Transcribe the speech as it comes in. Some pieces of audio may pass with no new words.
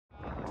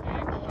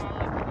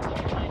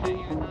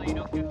Welcome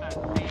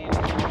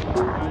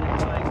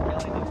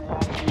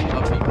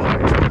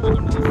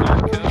to the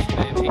Third Coast,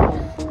 baby.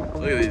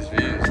 Look at these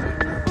views,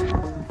 dude.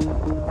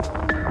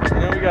 You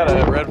know, we got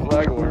a red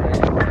flag warning.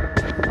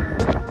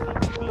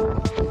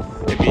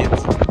 It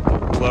means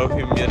low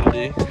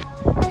humidity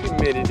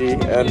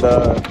and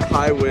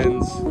high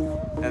winds.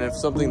 And if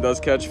something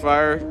does catch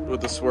fire with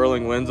the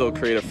swirling winds, it'll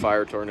create a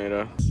fire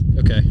tornado.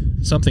 Okay,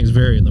 something's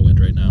very in the wind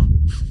right now.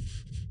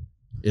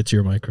 It's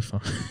your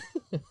microphone.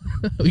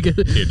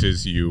 It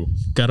is you.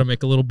 Gotta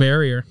make a little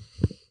barrier.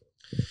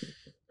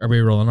 Are we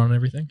rolling on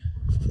everything?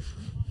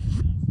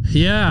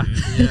 Yeah.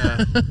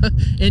 Yeah.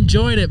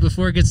 Enjoying it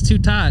before it gets too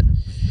tight.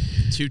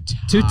 Too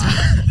Too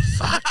tight.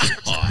 Fuck.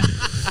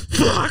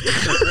 Fuck.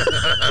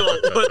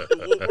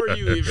 What were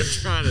you even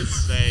trying to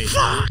say?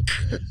 Fuck.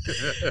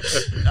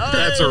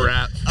 That's a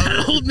wrap.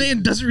 That old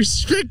man doesn't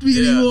respect me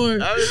anymore.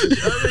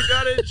 I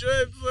gotta enjoy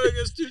it before it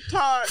gets too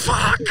tight.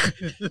 Fuck.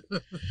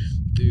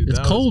 Dude, It's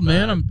cold,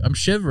 man. I'm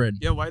shivering.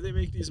 Yeah, why'd they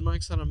make these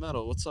mics out of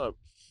metal? What's up?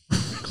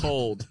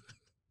 Cold.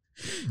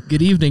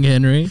 Good evening,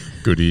 Henry.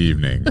 Good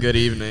evening. Good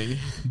evening.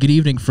 Good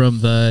evening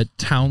from the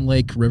Town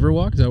Lake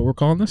Riverwalk. Is that what we're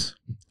calling this?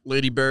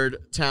 Lady Bird,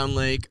 Town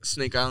Lake,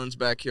 Snake Island's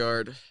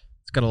backyard.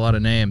 It's got a lot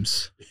of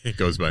names. It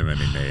goes by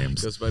many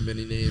names. Goes by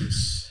many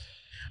names.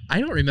 I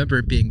don't remember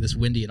it being this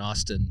windy in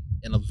Austin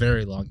in a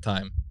very long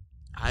time.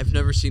 I've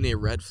never seen a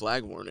red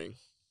flag warning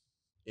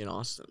in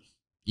Austin.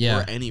 Yeah.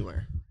 Or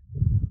anywhere.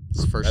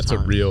 It's the first That's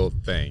time. a real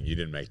thing. You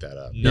didn't make that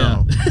up.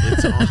 No.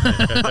 It's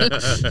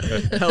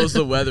on. How's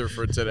the weather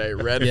for today?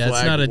 Red flag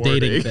it's not a warning.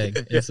 dating thing.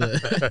 It's a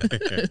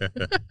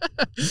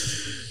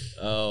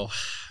Oh.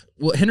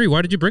 Well, Henry,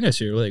 why did you bring us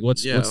here? Like,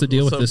 what's the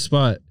deal with this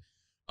spot?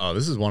 Oh,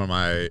 this is one of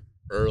my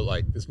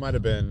this might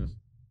have been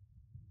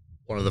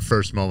one of the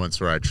first moments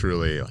where I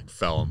truly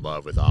fell in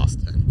love with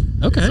Austin.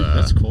 Okay,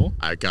 that's cool.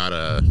 I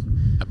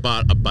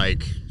bought a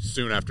bike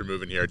soon after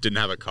moving here. Didn't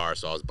have a car,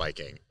 so I was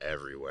biking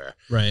everywhere.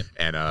 Right.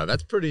 And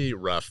that's pretty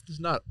rough.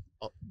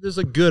 There's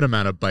a good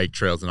amount of bike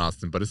trails in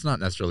Austin, but it's not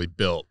necessarily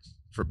built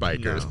for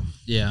bikers. No.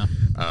 Yeah.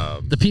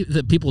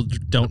 The people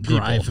don't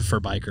drive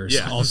for bikers.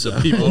 Yeah, also. the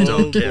people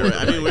don't care.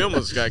 I mean, we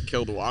almost got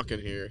killed walking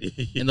here.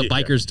 And the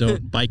bikers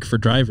don't bike for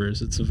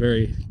drivers. It's a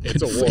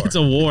war. It's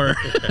a war.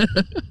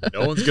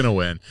 No one's gonna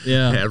win.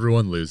 Yeah.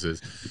 Everyone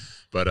loses.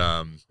 But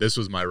this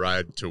was my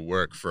ride to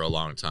work for a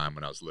long time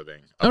when I was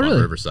living up on really?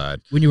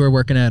 Riverside. When you were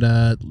working at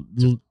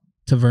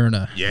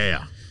Taverna.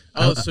 Yeah.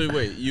 Oh, so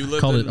wait, you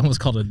lived almost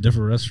called it a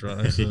different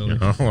restaurant.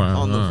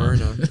 On the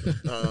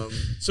Verna.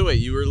 So wait,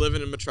 you were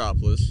living in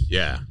Metropolis.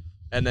 Yeah.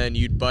 And then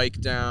you'd bike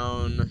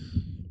down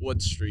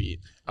what street?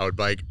 I would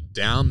bike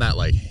down that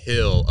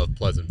hill of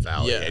Pleasant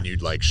Valley, and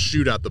you'd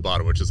shoot out the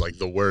bottom, which is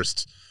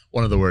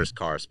one of the worst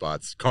car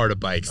to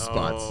bike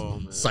spots,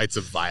 man. sites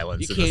of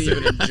violence. You in can't the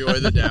city. even enjoy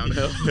the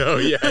downhill. No,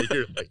 yeah,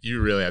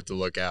 you really have to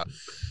look out.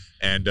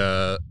 And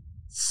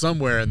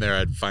somewhere in there,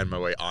 I'd find my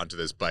way onto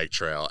this bike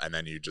trail, and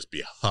then you'd just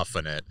be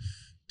huffing it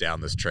down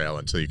this trail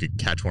until you could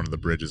catch one of the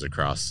bridges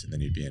across, and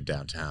then you'd be in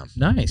downtown.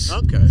 Nice.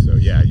 Okay. So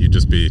yeah, you'd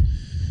just be.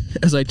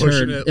 As I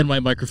turn and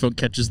my microphone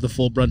catches the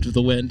full brunt of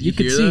the wind, you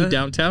can see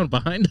downtown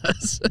behind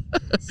us.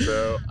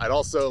 So I'd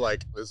also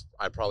this.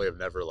 I probably have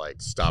never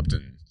stopped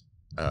and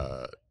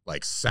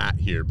sat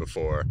here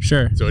before.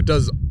 Sure. So it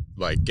does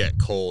get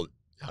cold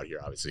out here,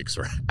 obviously, because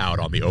we're out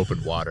on the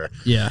open water.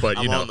 Yeah. But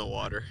I'm on the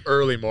water.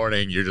 Early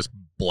morning, you're just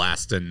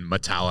blasting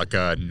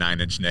Metallica and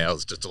 9 Inch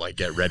Nails just to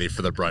get ready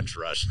for the brunch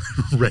rush,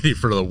 ready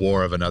for the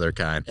war of another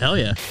kind. Hell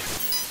yeah.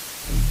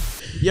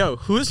 Yo,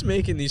 who's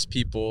making these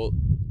people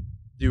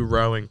do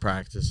rowing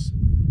practice?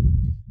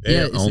 They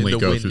Yeah, only the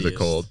go through the windiest?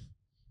 cold.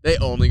 They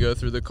only go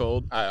through the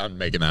cold? I'm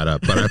making that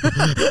up, but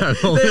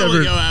I've only They only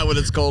ever go out when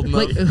it's cold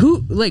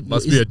enough.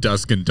 must be a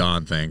dusk and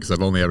dawn thing, because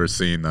I've only ever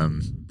seen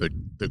them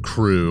the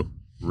crew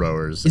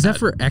rowers. Is that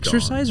for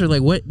exercise or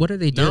what are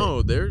they doing?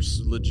 No,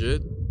 there's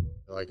legit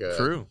a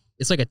crew.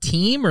 It's like a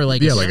team or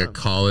yeah, like a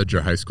college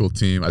or high school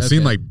team. I've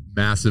seen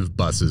massive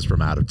buses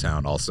from out of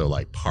town also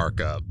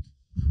park up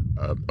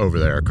over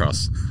there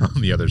across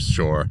on the other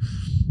shore.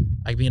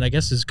 I mean, I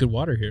guess there's good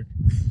water here.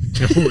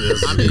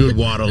 Good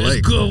water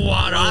lake. Good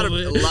water.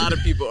 A lot of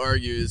people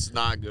argue it's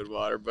not good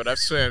water, but I've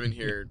swam in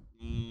here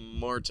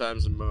more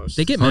times than most.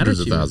 They get mad Hundreds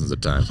at of you. thousands of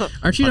times.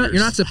 Aren't you not?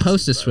 You're not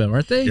supposed to swim,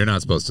 aren't they? You're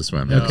not supposed to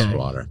swim in Okay.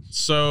 water.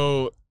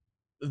 So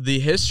the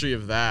history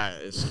of that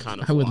is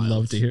kind of I would wild.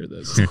 love to hear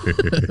this.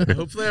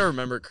 Hopefully I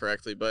remember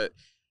correctly, but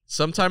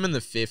sometime in the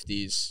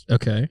 50s,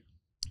 Okay.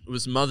 it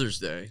was Mother's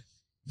Day,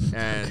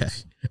 and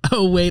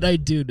Oh, wait, I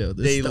do know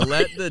this they story.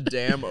 let the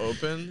dam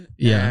open,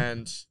 Yeah.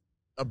 and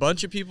a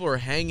bunch of people were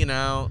hanging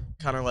out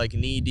kind of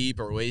knee deep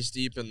or waist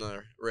deep in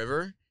the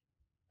river,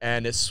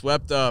 and it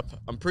swept up,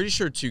 I'm pretty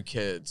sure 2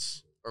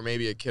 kids, or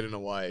maybe a kid and a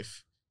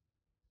wife,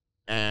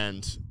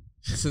 and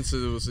since it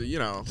was,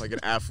 an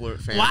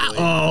affluent family,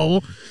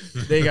 Wow.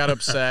 they got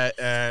upset,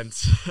 and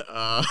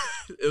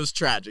it was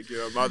tragic,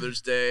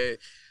 Mother's Day,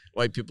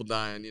 white people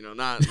dying,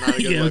 not a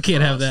good Yeah, we life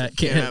can't for have us. that.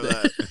 Can't have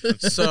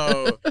that.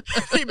 So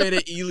they made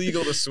it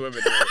illegal to swim in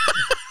there.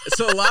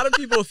 So a lot of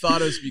people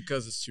thought it was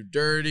because it's too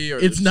dirty, or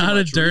It's there's too not a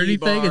much dirty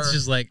rebar. thing. It's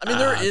just like I mean,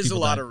 there is a people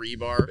lot die. of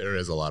rebar. There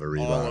is a lot of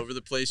rebar all over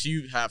the place.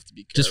 You have to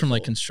be careful. Just from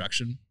like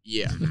construction.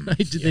 Yeah.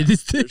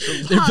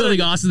 They're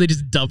building Austin. They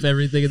just dump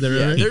everything in the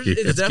river.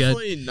 It's That's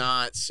definitely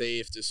not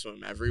safe to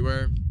swim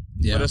everywhere.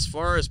 Yeah. But as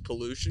far as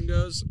pollution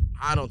goes,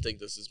 I don't think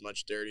this is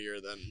much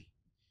dirtier than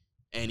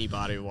any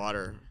body of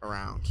water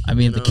around. I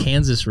mean, the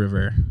Kansas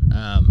River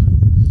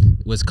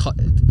was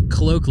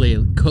colloquially.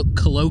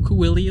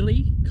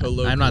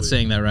 I'm not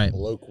saying that right.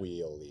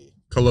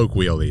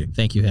 Colloquially.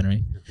 Thank you,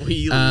 Henry.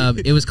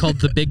 It was called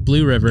the Big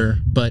Blue River,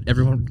 but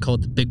everyone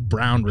called it the Big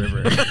Brown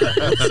River.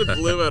 Was it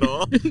blue at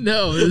all?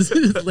 No, it was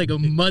like a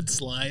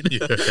mudslide.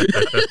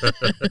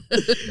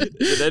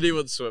 Did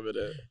anyone swim in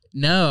it?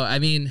 No, I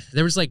mean,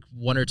 there was like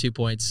 1 or 2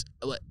 points.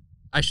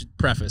 I should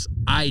preface,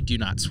 I do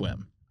not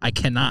swim. I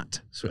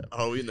cannot swim.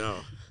 Oh, we know.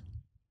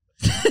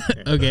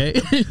 Okay.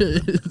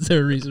 Is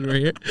there a reason we're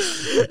here?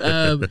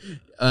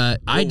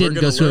 I didn't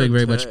go swimming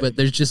very much, but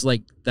there's just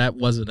like, that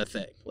wasn't a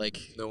thing. Like,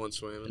 no one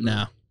swam.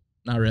 No,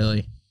 not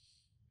really.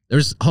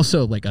 There's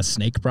also like a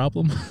snake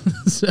problem.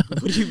 So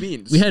what do you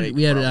mean? We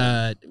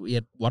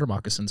had water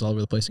moccasins all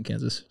over the place in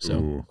Kansas. So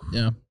Ooh.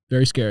 yeah,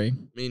 very scary.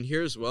 I mean,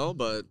 here as well,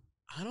 but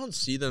I don't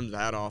see them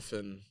that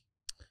often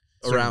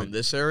around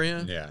this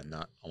area. Yeah,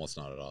 almost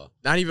not at all.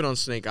 Not even on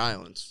Snake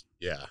Islands.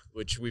 Yeah.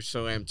 Which we've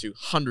swam to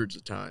hundreds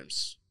of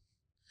times.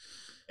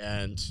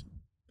 And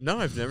no,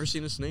 I've never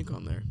seen a snake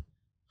on there.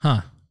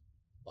 Huh.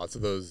 Lots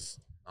of those,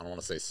 I don't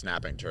want to say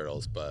snapping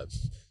turtles, but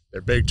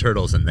they're big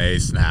turtles and they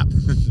snap.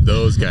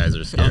 Those guys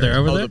are scary. Oh, they're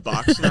over there? The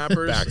box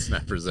snappers? Back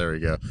snappers, there we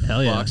go.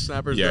 Hell yeah. Box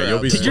snappers? Yeah, you'll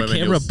be Did your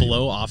swimming, camera you'll see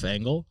blow off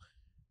angle?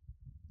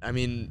 I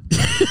mean,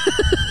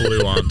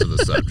 blew onto the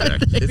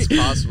subject. it's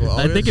possible.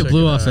 I think it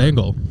blew off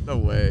angle. No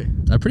way.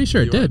 I'm pretty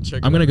sure it did.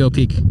 I'm going to go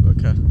peek.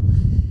 Okay.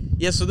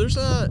 Yeah, so there's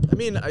I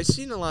mean, I've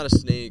seen a lot of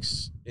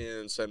snakes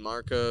in San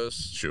Marcos.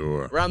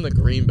 Sure. Around the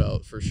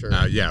Greenbelt, for sure.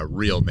 Yeah,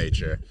 real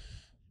nature.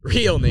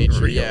 Real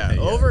nature, Real yeah.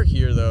 nature. Over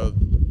here, though,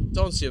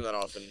 don't see them that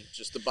often.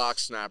 Just the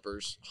box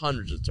snappers,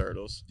 hundreds of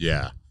turtles.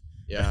 Yeah.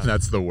 Yeah.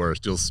 That's the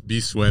worst. You'll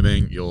be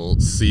swimming, you'll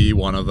see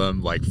one of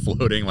them like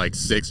floating like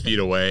 6 feet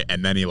away,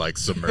 and then he like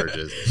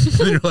submerges.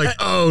 And you're like,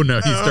 oh no,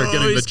 you start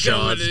getting the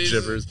jaws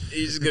shivers.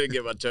 He's gonna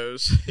get my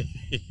toes.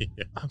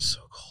 Yeah. I'm so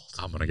cold.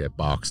 I'm gonna get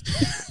boxed.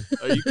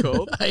 Are you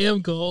cold? I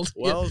am cold.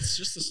 Well, it's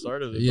just the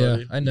start of it, Yeah,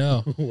 buddy. I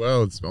know.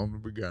 Well, it's only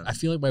begun. I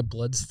feel like my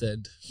blood's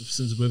thinned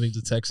since moving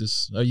to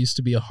Texas. I used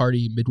to be a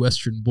hardy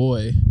Midwestern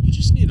boy. You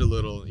just need a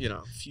little,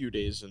 few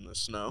days in the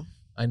snow.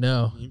 I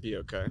know. You'd be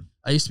okay.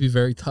 I used to be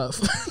very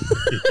tough.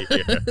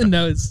 Yeah.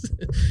 Now it's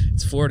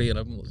 40 and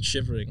I'm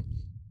shivering.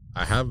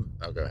 Oh,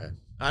 go ahead.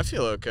 I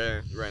feel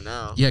okay right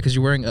now. Yeah, because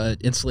you're wearing an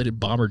insulated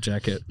bomber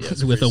jacket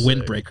with a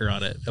windbreaker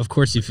on it. Of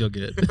course you feel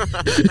good.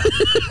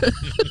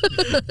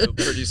 Feel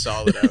pretty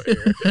solid out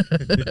here.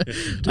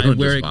 I'm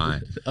wearing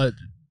a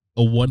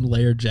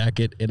 1-layer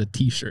jacket and a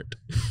t-shirt.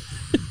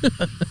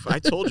 I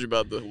told you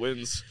about the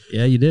winds.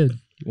 Yeah, you did.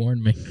 You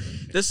warned me.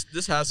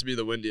 This has to be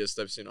the windiest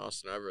I've seen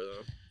Austin ever,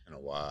 though. In a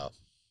while.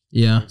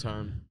 Yeah. Long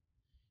time.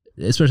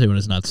 Especially when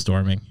it's not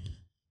storming.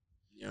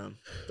 Yeah.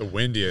 The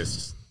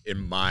windiest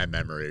in my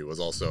memory was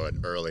also an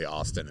early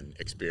Austin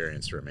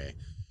experience for me.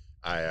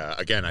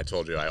 I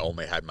told you I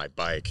only had my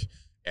bike,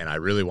 and I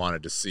really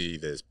wanted to see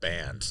this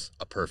band,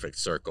 A Perfect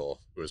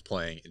Circle, who was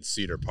playing in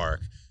Cedar Park.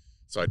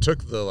 So I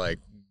took the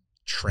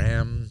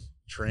train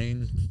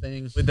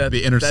thing, with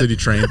the intercity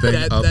train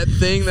thing,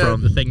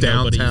 from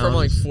downtown, from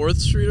 4th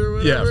Street or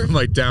whatever. Yeah, from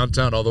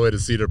downtown all the way to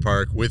Cedar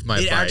Park with my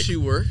bike. It actually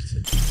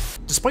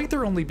worked. Despite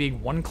there only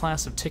being one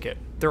class of ticket,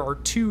 there are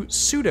 2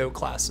 pseudo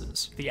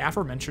classes, the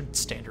aforementioned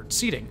standard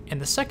seating, and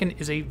the second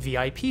is a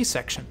VIP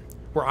section,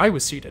 where I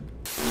was seated.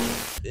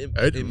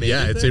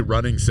 It's a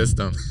running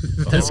system.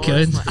 That's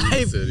good.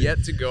 I've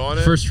yet to go on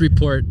it. First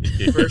report.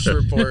 First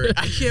report.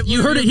 I can't.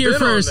 You heard it here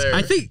first.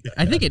 I think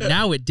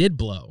it did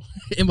blow.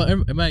 Am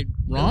I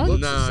wrong?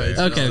 No.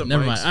 Okay,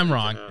 never mind. I'm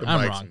wrong.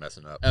 I'm wrong.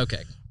 Messing up.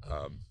 Okay.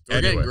 We're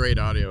getting great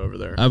audio over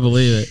there. I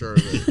believe it. Sure of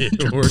it.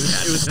 It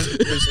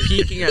was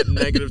peaking at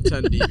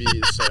 -10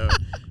 dB, so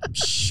I'm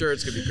sure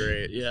it's gonna be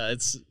great. Yeah,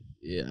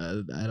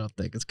 I don't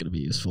think it's gonna be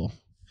useful.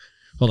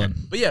 Hold on.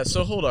 But yeah,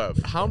 so hold up.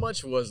 How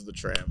much was the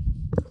tram?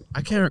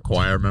 I can't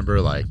quite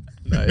remember.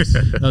 Nice.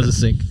 That was a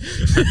sync.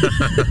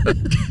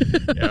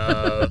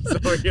 So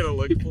we're gonna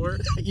look for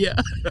it.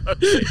 Yeah.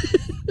 Okay.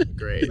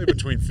 Great.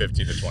 Between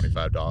 $15 to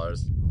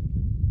 $25.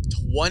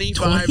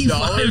 $25?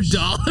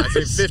 I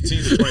say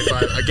 15 to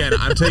 25. Again,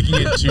 I'm taking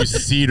it to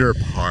Cedar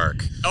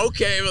Park.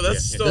 Okay, well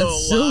that's still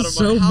that's a still lot of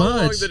so money. How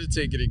long much. did it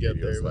take you to get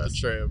there with the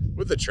tram?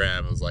 With the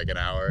tram, it was like an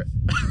hour.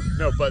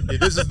 No, but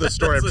this is the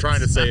story I'm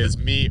trying to say is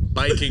me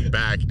biking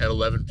back at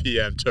 11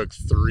 p.m. took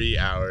 3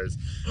 hours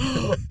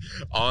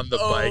on the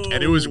bike,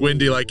 and it was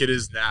windy like it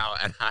is now,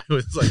 and I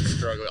was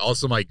struggling.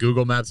 Also, my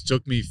Google Maps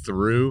took me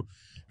through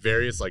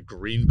various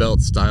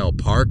Greenbelt style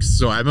parks.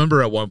 So I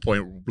remember at one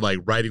point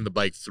riding the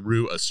bike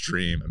through a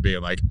stream and being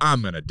like,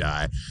 I'm gonna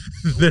die.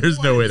 There's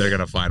no way they're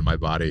gonna find my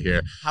body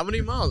here. How many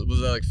miles?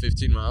 Was that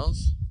 15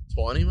 miles?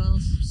 20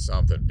 miles?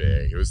 Something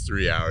big. It was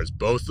 3 hours.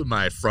 Both of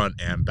my front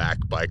and back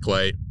bike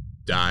light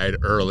died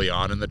early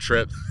on in the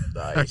trip.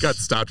 Nice. I got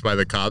stopped by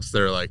the cops.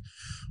 They're like,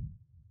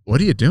 "What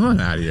are you doing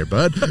out of here,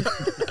 bud?"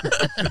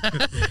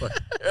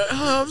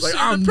 I'm Like, seeing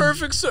I'm- the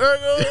perfect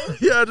circle.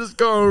 Yeah, just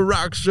going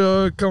rock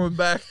show, coming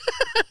back.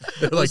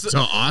 They're like, Was to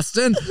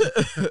Austin?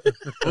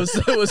 was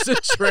the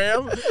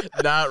tram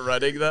not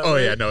running that Oh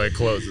way? yeah, no, it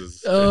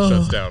closes. Oh. It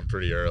shuts down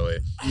pretty early.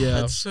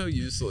 Yeah, That's so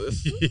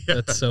useless.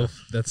 Yeah,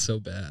 that's so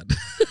bad.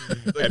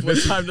 Like, And what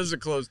this- time does it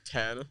close?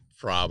 10?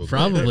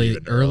 Probably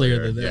Even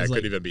earlier than that. Yeah, it It's could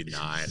like even be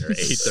 9 or 8:30.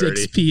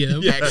 6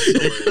 p.m. Yeah,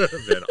 it could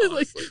have been, Like,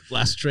 honestly.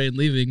 last train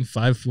leaving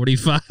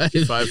 5:45.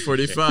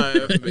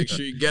 5:45. Make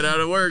sure you get out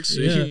of work so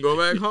Yeah. you can go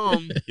back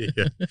home.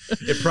 Yeah.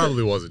 It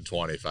probably wasn't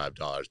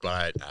 $25, but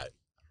I don't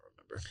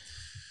remember.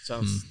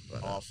 Sounds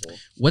awful.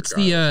 What's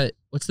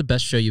the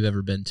best show you've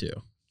ever been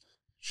to?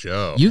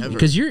 Show. You Ever.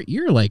 because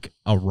you're like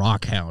a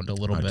rock hound a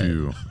little I bit.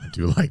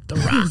 do like the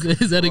rock.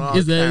 Is that Rock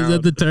is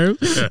that the term?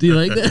 Do you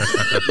like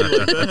that? You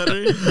like that,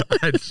 Henry?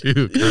 I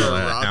do. Kind You're of a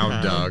like a rock hound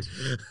hound. dog.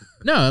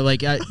 No,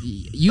 like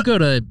you go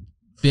to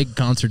big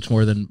concerts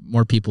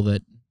more people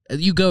that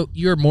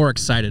you're more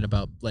excited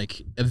about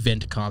like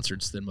event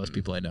concerts than most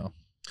people I know.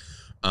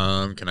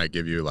 Can I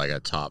give you like a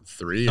top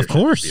 3? Of or should it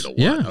course, be the one?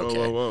 yeah. Whoa, Okay.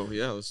 whoa, whoa.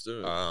 Yeah, let's do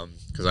it.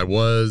 Because I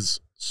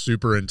was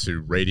super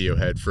into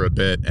Radiohead for a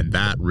bit, and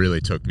that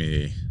really took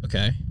me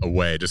Okay.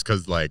 away just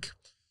because like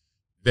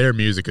their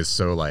music is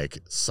so like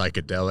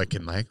psychedelic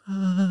and like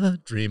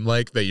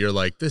dreamlike that you're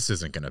like, this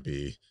isn't gonna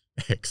be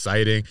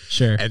exciting.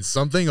 Sure. And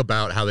something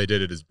about how they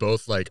did it is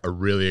both like a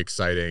really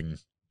exciting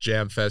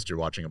jam fest. You're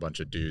watching a bunch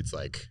of dudes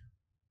like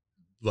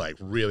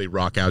really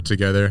rock out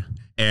together,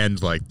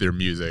 and like their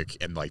music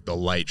and like the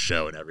light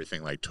show and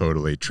everything like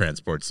totally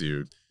transports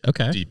you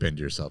Okay. deep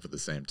into yourself at the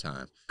same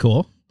time.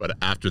 Cool. But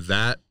after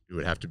that, it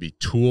would have to be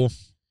Tool.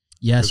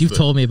 Yes, Because you've the-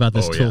 told me about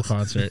this oh, Tool yes.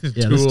 concert.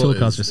 Yeah, this Tool is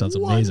concert sounds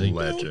amazing.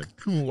 one legend.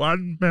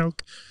 One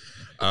milk.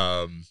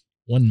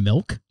 One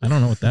milk? I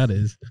don't know what that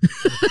is.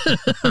 I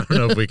don't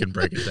know if we can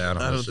break it down.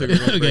 I on don't the think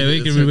show. we're gonna Okay,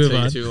 we break it. can It's move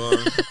gonna on. take too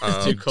long.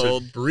 It's too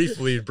cold. To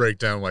briefly break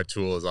down why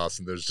Tool is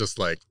awesome. There's just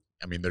like,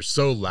 I mean, they're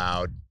so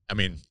loud. I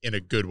mean, in a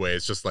good way.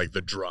 It's just like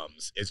the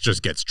drums. It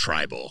just gets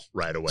tribal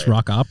right away. It's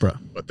rock opera.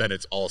 But then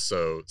it's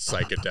also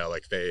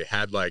psychedelic. They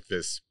had like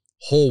this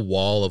whole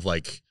wall of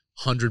like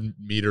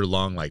 100-meter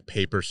long like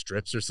paper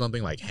strips or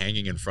something like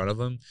hanging in front of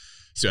them.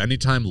 So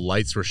anytime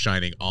lights were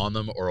shining on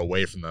them or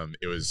away from them,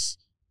 it was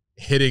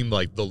hitting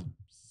like the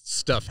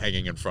stuff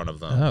hanging in front of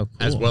them, Oh,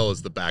 cool. as well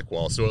as the back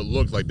wall. So it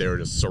looked like they were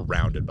just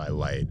surrounded by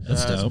light.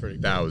 That's dope. pretty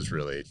That was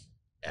really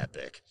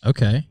epic.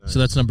 Okay. So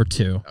that's number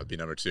 2. That would be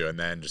number 2. And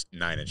then just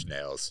 9 Inch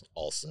Nails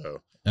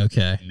also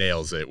Okay.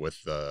 nails it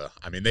with the,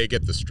 I mean, they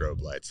get the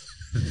strobe lights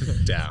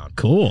down.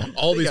 Cool.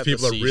 All They these got the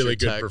people are really seizure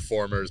good tech.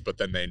 performers, but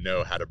then they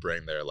know how to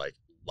bring their like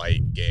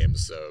light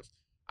games. So,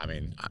 I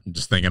mean, I'm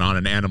just thinking on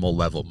an animal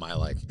level, my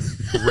like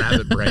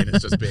rabbit brain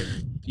is just being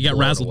You got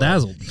blown razzle away.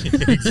 dazzled.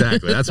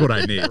 Exactly. That's what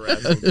I need.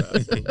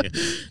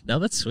 No,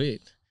 that's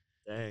sweet.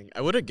 Dang.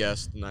 I would have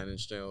guessed 9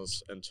 Inch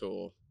Nails and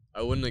Tool.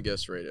 I wouldn't have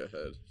guessed Radiohead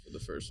for the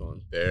first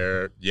one.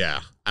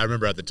 Yeah. I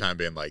remember at the time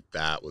being like,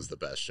 that was the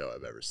best show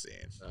I've ever seen.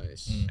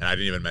 Nice. And I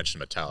didn't even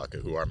mention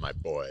Metallica, who are my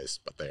boys,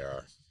 but they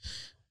are,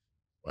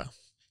 well,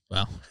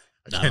 Well,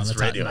 against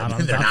Radiohead. Not on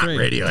the They're top not 3.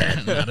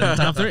 Radiohead. Not in the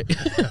top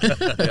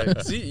 3.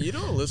 Yeah, see, you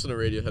don't listen to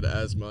Radiohead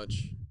as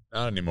much.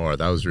 Not anymore.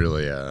 That was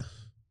really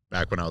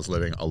back when I was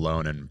living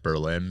alone in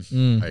Berlin.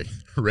 Mm. Like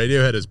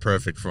Radiohead is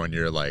perfect for when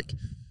you're like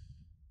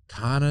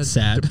kind of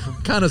Sad.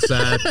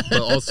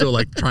 but also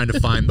like trying to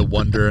find the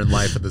wonder in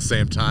life at the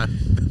same time.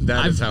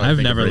 That is how I I've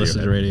think of never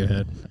listened to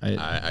Radiohead.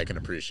 Radiohead. I can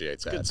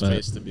appreciate Good that.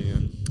 space to be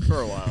in for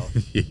a while.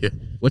 Yeah.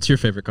 What's your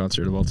favorite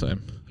concert of all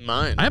time?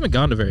 Mine. I haven't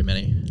gone to very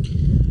many.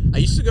 I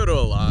used to go to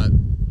a lot.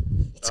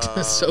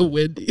 It's so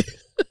windy.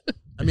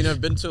 I mean,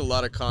 I've been to a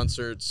lot of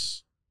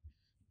concerts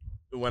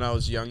when I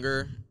was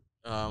younger.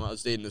 I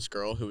was dating this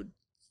girl who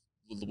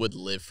would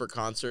live for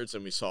concerts,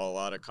 and we saw a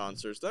lot of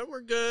concerts that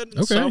were good and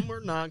Okay. some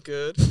were not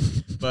good.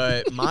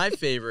 But my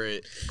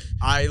favorite,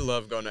 I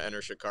love going to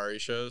Enter Shikari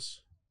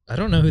shows. I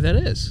don't know who that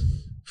is.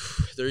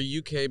 They're a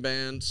UK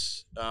band.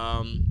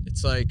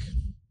 It's like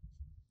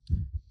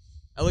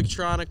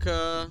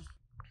electronica.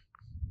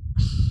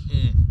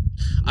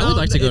 I would No,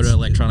 like to go to an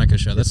electronica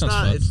show. That it's sounds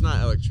not, fun. It's not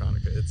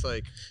electronica. It's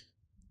like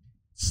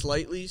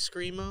slightly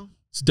screamo.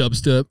 It's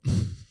dubstep.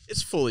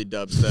 It's fully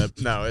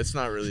dubstep. No, it's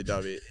not really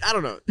dubby. I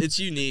don't know. It's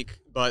unique,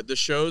 but the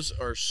shows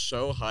are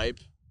so hype.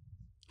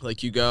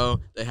 Like you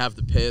go, they have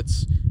the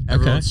pits.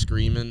 Everyone's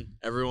screaming.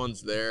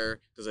 Everyone's there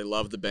because they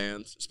love the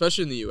bands,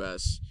 especially in the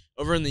U.S.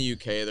 Over in the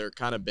UK, they're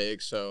kind of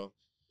big, so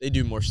they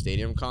do more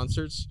stadium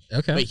concerts.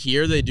 Okay. But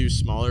here they do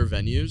smaller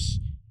venues,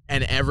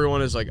 and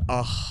everyone is like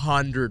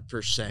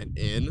 100%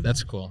 in,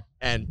 That's cool.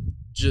 and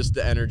just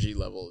the energy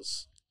level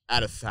is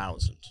at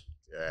 1,000.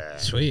 Yeah.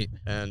 Sweet.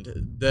 And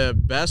the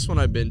best one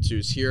I've been to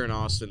is here in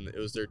Austin. It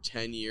was their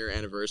 10-year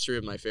anniversary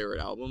of my favorite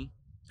album.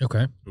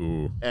 Okay.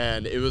 Ooh.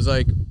 And it was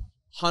like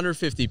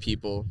 150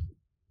 people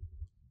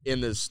in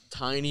this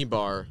tiny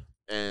bar.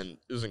 and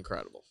it was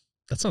incredible.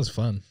 That sounds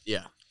fun.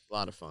 Yeah, a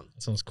lot of fun.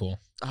 That sounds cool.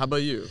 How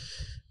about you?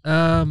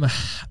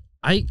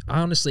 I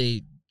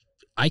honestly,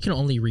 I can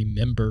only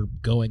remember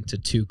going to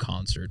 2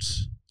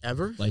 concerts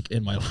Ever? like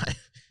in my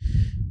life.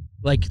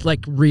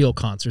 Like real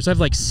concerts. I've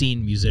like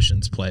seen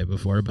musicians play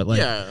before, but like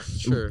yeah,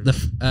 sure.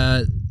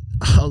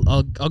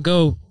 I'll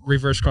go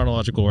reverse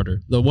chronological order.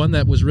 The one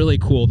that was really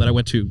cool that I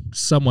went to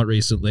somewhat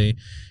recently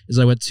is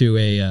I went to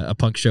a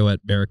punk show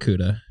at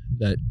Barracuda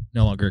that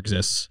no longer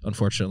exists,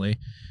 unfortunately.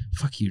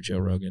 Fuck you, Joe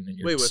Rogan, and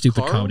your stupid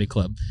Carl? comedy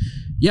club.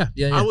 Yeah.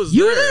 I was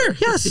you there. were there.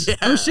 Yes. Yeah.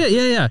 Oh shit.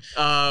 Yeah.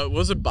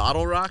 Was it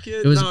Bottle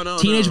Rocket? It was no,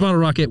 Teenage Bottle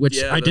Rocket,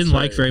 which I didn't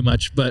like very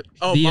much, but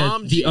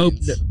Mom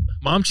Jeans.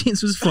 Mom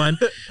Jeans was fun,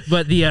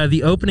 but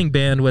the opening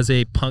band was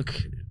a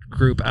punk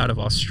group out of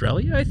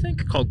Australia, I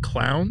think, called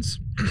Clowns.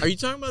 Are you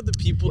talking about the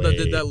people that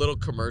did that little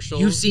commercial?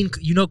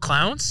 You know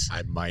Clowns?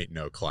 I might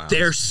know Clowns.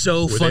 They're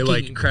so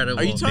fucking incredible.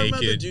 Are you talking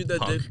about the dude that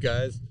punk did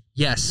guys?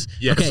 Yes.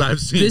 Yes, okay. I've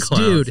seen this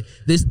Clowns.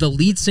 dude. The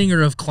lead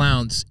singer of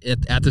Clowns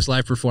at this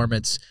live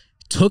performance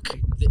took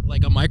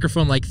like a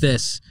microphone like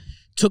this,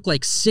 took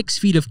like 6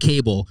 feet of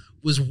cable,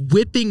 was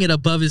whipping it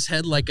above his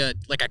head like a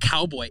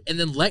cowboy, and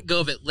then let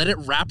go of it, let it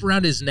wrap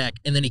around his neck,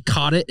 and then he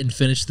caught it and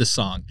finished the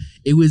song.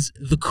 It was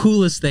the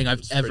coolest thing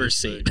I've ever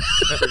seen.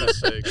 Pretty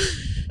sick.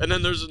 And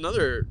then there's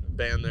another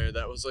band there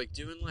that was like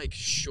doing like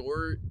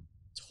short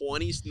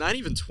 20, not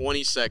even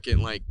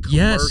 20-second like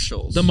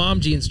commercials. Yes, the Mom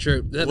Jeans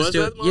troupe. That Mom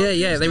Jeans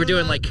They were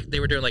doing that? they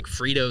were doing like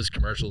Fritos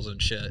commercials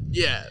and shit.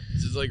 Yeah,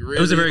 it's like really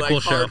it was a very like cool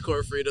show.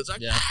 Hardcore Fritos.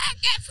 Like, yeah.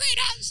 Get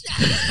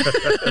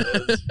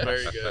Fritos. It's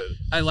very good.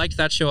 I liked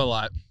that show a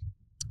lot.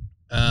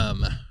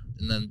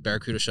 And then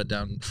Barracuda shut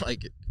down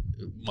like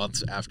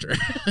months after.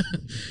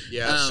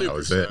 Yeah,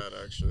 super sad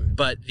actually.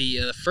 But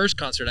the first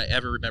concert I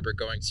ever remember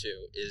going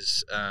to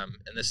is,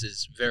 and this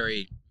is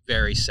very,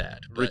 very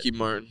sad. Ricky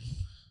Martin.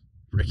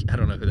 Ricky, I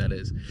don't know who that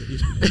is.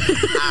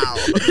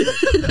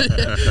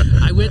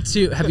 Ow. I went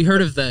to. Have you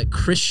heard of the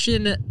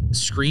Christian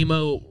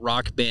screamo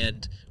rock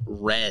band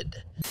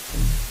Red?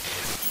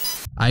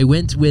 I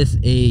went with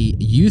a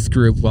youth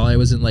group while I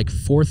was in like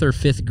 4th or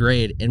 5th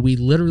grade, and we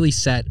literally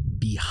sat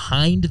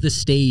behind the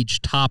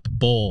stage top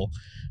bowl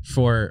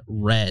for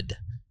Red.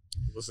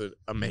 Was it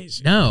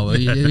amazing? No,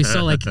 we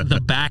saw like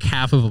the back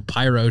half of a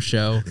pyro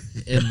show,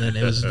 and then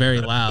it was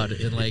very loud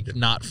and like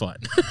not fun.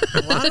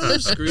 A lot of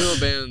those screamo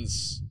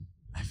bands,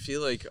 I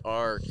feel like,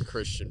 are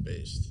Christian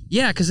based.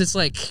 Yeah, because it's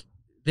like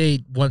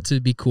they want to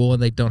be cool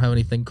and they don't have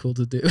anything cool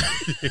to do.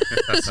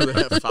 So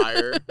they have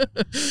fire.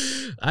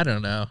 I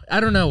don't know. I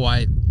don't know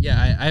why.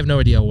 Yeah, I have no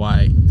idea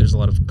why there's a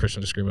lot of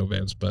Christian screamo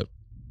bands, but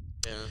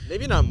yeah,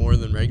 maybe not more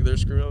than regular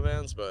screamo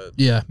bands, but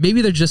yeah,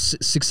 maybe they're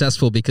just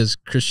successful because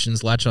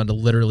Christians latch on to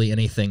literally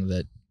anything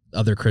that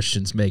other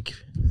Christians make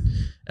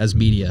as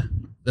media.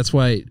 That's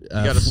why you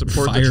gotta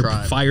support the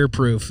tribe.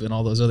 Fireproof and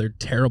all those other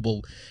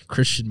terrible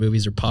Christian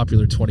movies are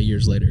popular 20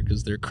 years later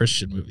because they're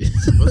Christian movies.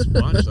 Let's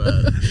watch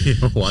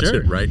that. Watch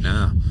it right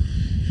now.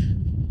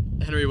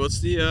 Henry,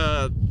 what's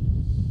the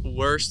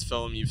worst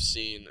film you've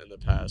seen in the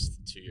past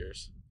 2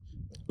 years?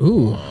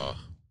 Ooh.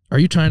 Are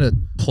you trying to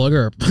plug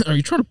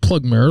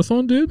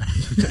Marathon, dude?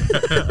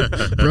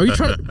 Bro, are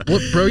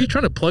you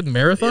trying to plug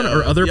Marathon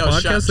or other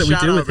podcasts that we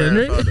do with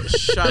Henry?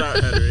 Shout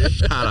out, Henry.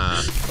 Shout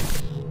out.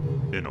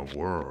 In a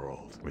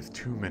world with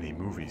too many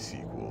movie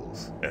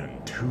sequels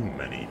and too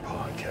many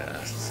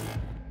podcasts,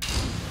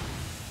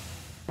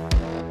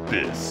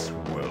 this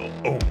will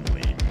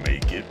only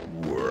make it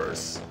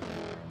worse.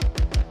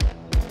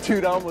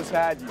 Dude, I almost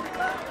had you.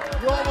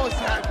 You almost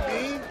had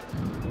me?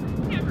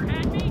 You never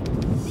had me.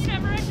 You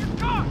never had your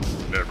car.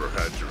 Never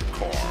had your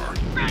car.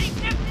 Ready,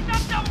 Simpson,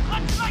 up double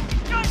clutch like you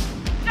should.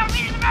 Now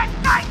me in the back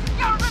night. You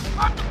gotta rip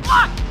from the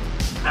block.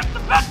 That's the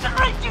best that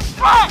race you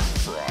try.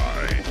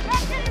 Try.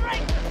 That's any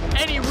race.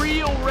 Any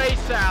real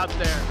race out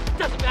there.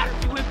 Doesn't matter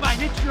if you win by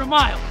an inch or a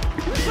mile.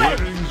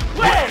 Winning's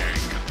winning.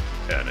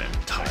 An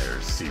entire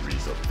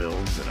series of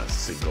films in a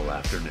single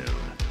afternoon.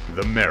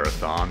 The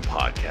Marathon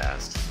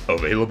Podcast.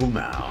 Available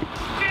now.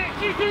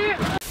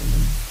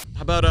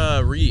 How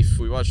about Reef?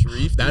 We watched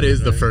Reef. That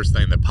is the first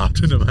thing that popped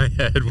into my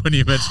head when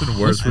you mentioned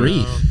worst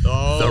Reef?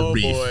 Oh, The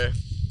Reef. boy.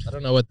 I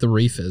don't know what the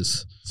Reef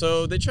is.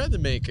 So they tried to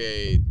make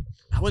I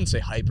wouldn't say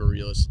hyper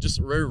realistic, just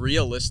a very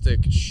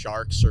realistic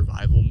shark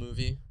survival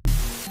movie.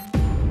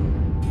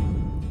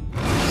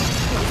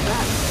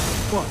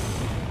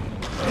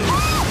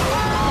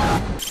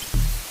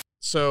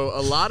 So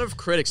a lot of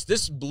critics,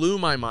 this blew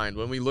my mind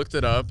when we looked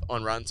it up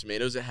on Rotten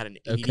Tomatoes. It had an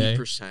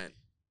 80%.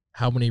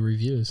 How many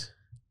reviews?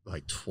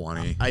 Like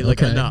 20.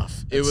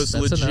 Enough. It was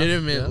That's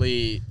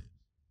legitimately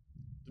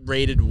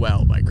rated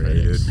well by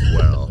critics. Rated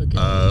well. Okay.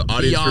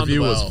 Audience Beyond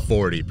review well. was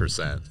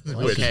 40%.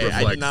 Which Okay, I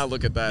reflects, did not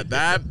look at that.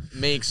 That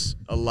makes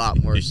a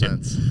lot more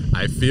sense.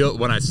 I feel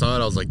when I saw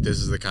it, I was like, this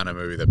is the kind of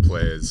movie that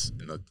plays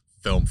in the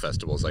film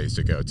festivals I used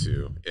to go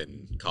to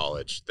in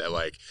college. That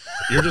like,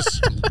 you're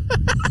just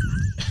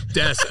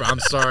desperate. I'm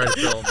sorry to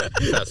film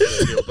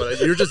it, but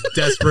you're just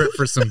desperate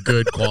for some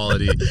good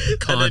quality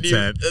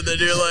content. And then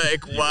you're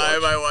like, why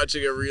am I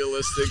watching a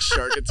realistic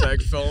shark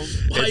attack film?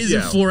 Why is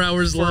it 4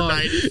 hours for long?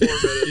 94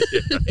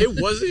 minutes.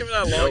 It wasn't even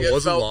that long. It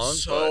wasn't felt long,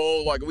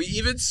 so long. We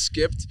even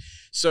skipped.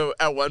 So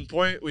at one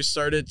point, we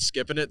started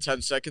skipping it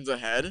 10 seconds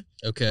ahead.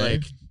 Okay.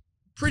 Like,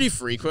 pretty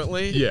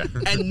frequently. Yeah.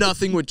 And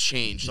nothing would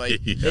change. Like,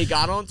 they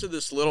got onto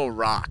this little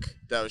rock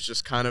that was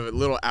just kind of a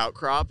little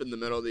outcrop in the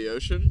middle of the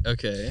ocean.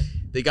 Okay.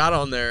 They got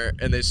on there,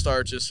 and they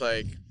start just,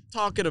 like,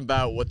 talking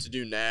about what to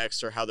do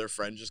next or how their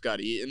friend just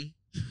got eaten.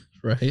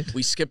 Right.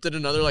 We skipped it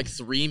another, like,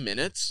 3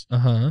 minutes.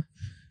 Uh-huh.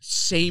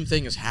 Same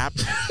thing is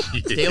happening.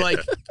 They, like,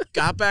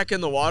 got back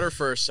in the water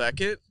for a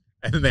second.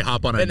 And then they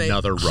hop on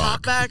another rock.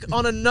 Hop back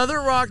on another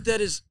rock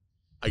that is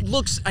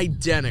looks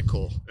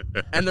identical.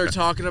 And they're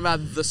talking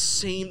about the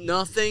same,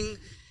 nothing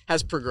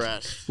has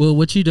progressed. Well,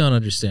 what you don't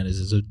understand is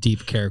it's a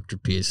deep character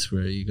piece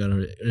where you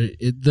gotta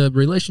the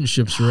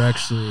relationships are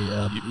actually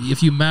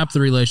if you map the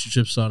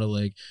relationships onto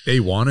like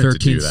they wanted 13th to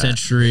do that.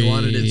 century They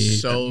wanted it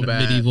so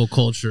bad. medieval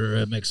culture,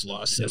 it makes a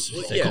lot of sense. If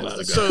you think about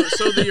it. So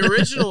the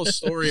original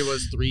story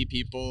was 3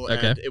 people, and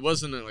Okay. it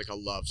wasn't like a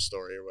love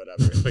story or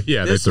whatever. But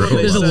yeah, This they one throw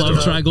There's a Set love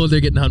up. triangle and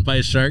they're getting humped by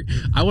a shark.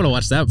 I want to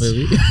watch that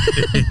movie.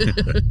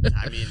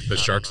 I mean, the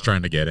shark's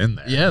trying to get in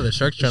there. Yeah, the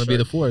shark's trying to be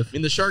the fourth. I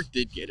mean, the shark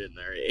did get in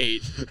there. It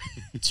ate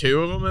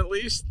 2 of them at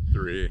least.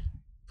 3.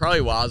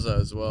 Probably Waza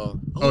as well.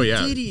 Oh,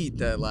 yeah. Did eat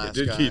that last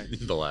Did guy.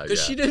 keep the last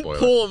Because she didn't spoiler.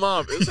 pull him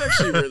up. It was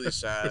actually really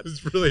sad.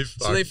 It's really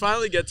So fun. they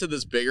finally get to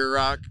this bigger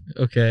rock,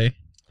 Okay.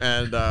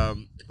 and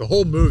The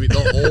whole movie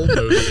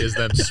is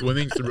them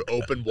swimming through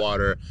open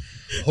water,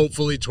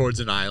 hopefully towards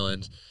an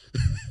island.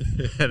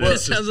 And Well, it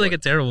it's sounds just like a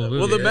terrible movie.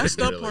 well, the Yeah,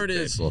 messed up really part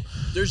is painful.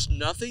 there's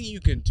nothing you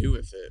can do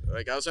with it.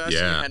 Like I was asking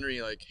Yeah.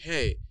 Henry, like,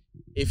 hey,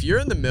 if you're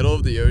in the middle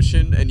of the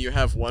ocean and you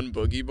have 1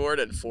 boogie board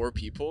and 4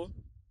 people,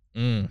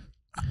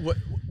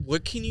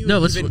 what can you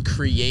even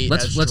create?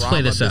 let's as play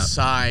drama this out.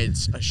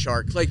 besides a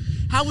shark. Like,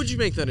 how would you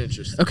make that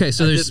interesting? Okay,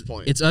 so at there's this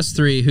point, it's us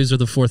 3. Who's the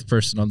 4th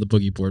person on the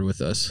boogie board with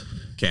us?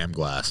 Cam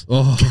Glass.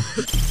 Oh,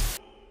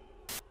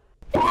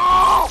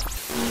 now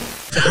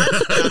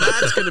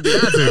that's gonna be a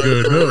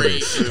good movie.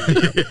 great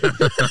movie.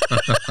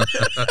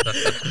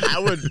 I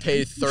would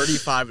pay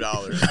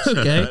 $35.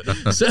 okay.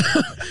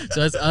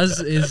 So it's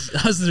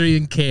us 3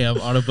 and Cam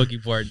on a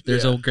boogie board.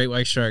 There's a great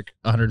white shark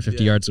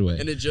 150 yards away.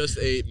 And it just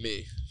ate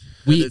me.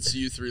 We- And it's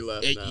you 3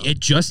 left now. It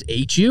just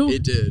ate you?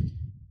 It did.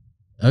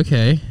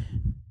 Okay.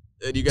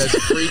 And you guys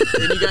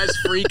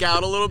freak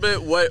out a little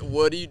bit.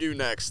 What do you do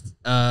next?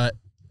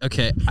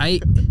 Okay.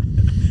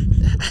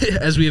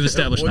 As we have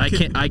established,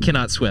 I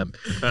cannot swim.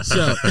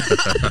 So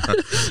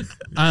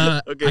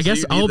I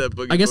guess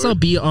I'll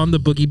be on the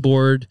boogie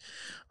board,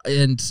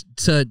 and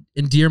to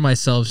endear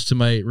myself to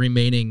my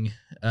remaining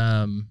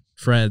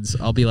friends,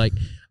 I'll be like,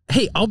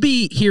 hey, I'll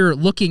be here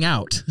looking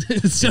out.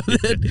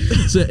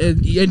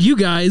 and you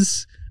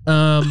guys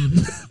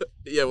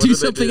Yeah, what do did they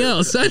something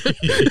else.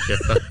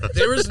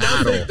 There was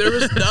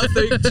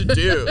nothing to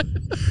do.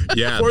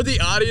 Yeah. For the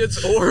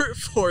audience or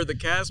for the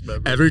cast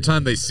members. Every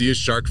time they see a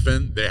shark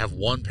fin, they have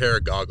 1 pair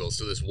of goggles.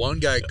 So this one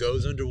guy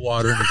goes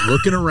underwater and is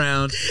looking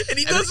around. And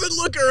he doesn't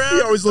look around.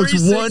 He always looks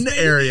 360. one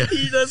area.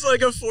 He does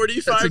like a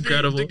 45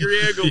 incredible.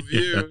 degree angle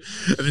view.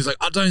 Yeah. And he's like,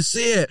 I don't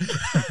see it.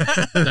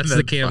 That's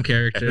the Cam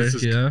character. And it's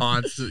just Yeah.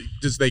 constant,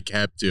 just they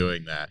kept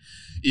doing that.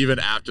 Even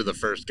after the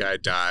first guy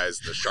dies,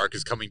 the shark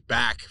is coming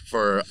back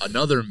for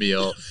another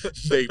meal.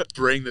 They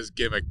bring this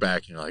gimmick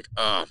back, and you're like,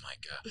 oh my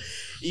God.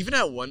 Even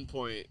at one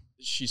point,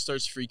 she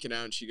starts freaking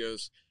out and she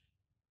goes,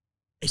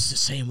 "It's the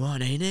same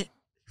one, ain't it?"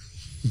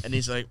 And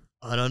he's like,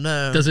 "I don't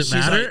know." Does it She's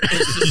matter? like,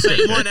 it's the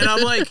same one. And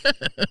I'm like,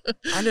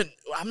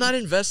 I'm not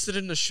invested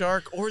in the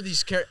shark or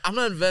these characters. I'm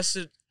not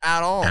invested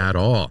at all. At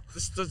all.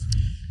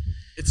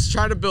 It's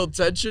trying to build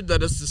tension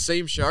that it's the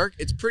same shark.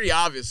 It's pretty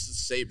obvious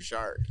it's the same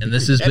shark. And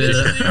this has And it been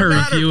doesn't even a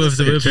matter review if of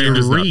the It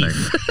changes movie nothing.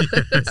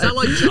 Reef. It's not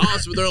like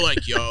Jaws where they're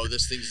like, yo,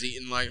 this thing's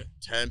eating like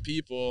 10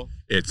 people.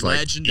 It's like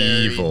Legendary.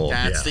 evil.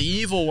 That's Yeah. the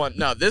evil one.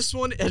 No, this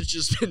one has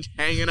just been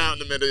hanging out in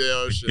the middle of the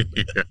ocean.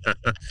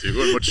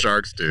 Doing what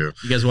sharks do.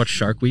 You guys watch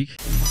Shark Week?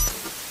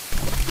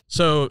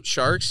 So,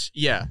 sharks?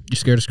 Yeah. You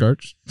scared of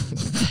sharks?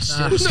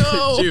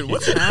 No. Dude,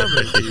 what's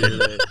happening to you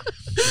today?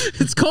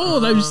 It's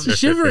cold. I'm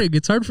shivering.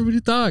 It's hard for me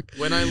to talk.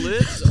 When I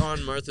lived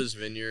on Martha's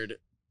Vineyard,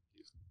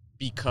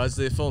 because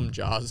they filmed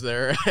Jaws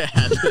there, I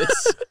had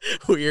this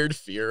weird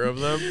fear of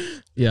them.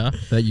 Yeah,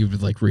 that you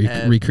would like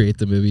And recreate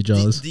the movie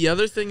Jaws. The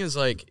other thing is,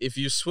 like, if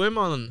you swim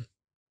on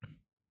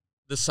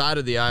the side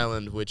of the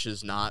island, which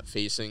is not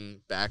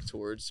facing back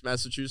towards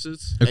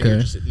Massachusetts, and you're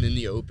Okay. just in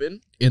the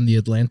open, In the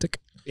Atlantic.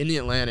 in the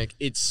Atlantic,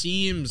 it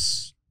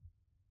seems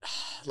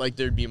like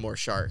there'd be more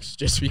sharks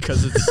just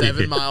because it's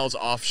 7 miles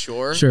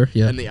offshore. Sure,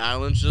 yeah. And the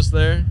island's just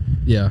there.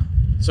 Yeah.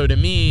 So to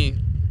me,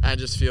 I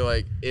just feel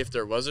like if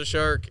there was a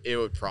shark, it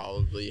would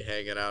probably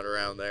hanging out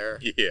around there.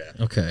 Yeah.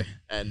 Okay.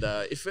 And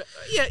if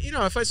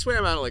I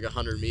swam out at like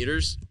 100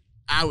 meters,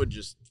 I would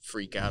just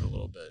freak out a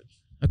little bit.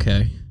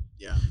 Okay.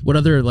 Yeah. What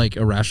other like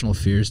irrational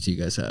fears do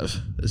you guys have?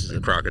 This is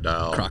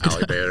Crocodile,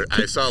 alligator.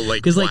 I saw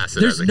Lake because like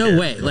Placid there's as a no kid.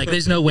 way, like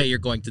there's no way you're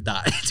going to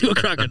die to a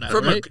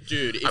crocodile, right?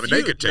 Dude, if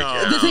they could take you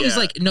out. The thing is,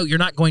 like, no, you're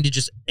not going to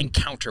just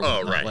encounter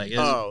one. right. Like,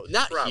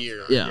 not Probably.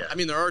 here. Yeah. I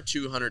mean, there are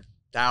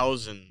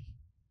 200,000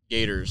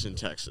 gators in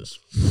Texas.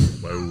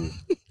 Whoa.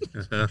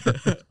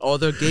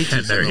 Although gators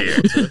And they're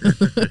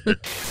are here.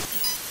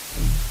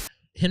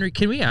 Henry,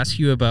 can we ask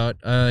you about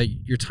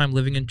your time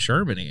living in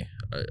Germany?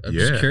 I'm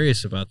just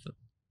curious about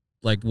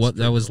like what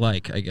that was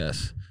like, I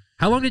guess.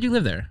 How long did you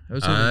live there?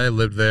 I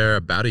lived there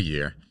about a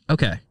year.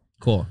 Okay,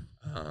 cool.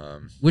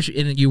 And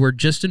you were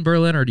just in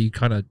Berlin, or do you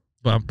kind of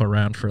bump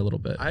around for a little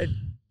bit? I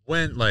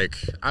went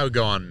I would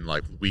go on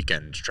like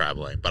weekend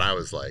traveling, but I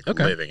was like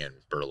living in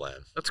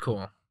Berlin. That's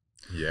cool.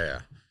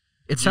 Yeah.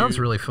 It sounds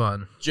really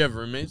fun. Did you have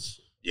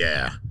roommates?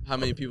 Yeah. How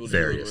many people did you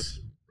live Various.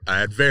 with? I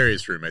had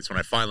various roommates. When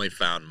I finally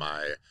found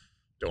my,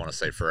 don't want to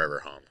say forever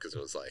home because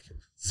it was like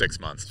 6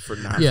 months. But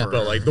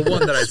like the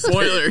one that I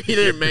Spoiler, he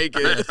didn't make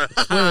it.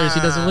 Spoilers,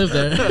 he doesn't live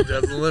there. He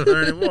doesn't live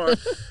there anymore.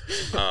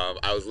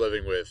 I was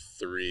living with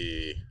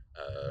 3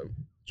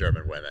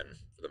 German women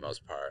for the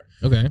most part.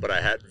 Okay. But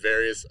I had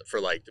various,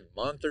 for like a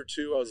month or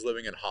 2, I was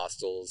living in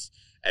hostels.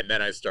 And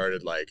then I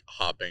started like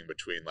hopping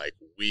between like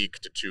week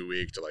to 2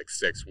 week to like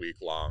 6 week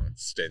long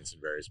stints in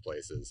various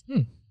places.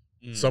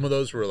 Some of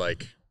those were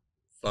like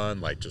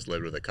fun, like just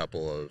lived with a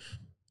couple of,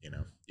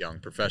 young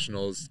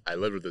professionals. I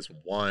lived with this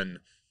one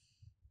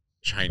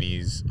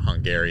Chinese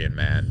Hungarian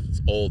man,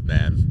 this old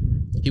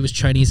man. He was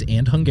Chinese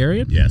and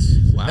Hungarian? Yes.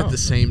 Wow. At the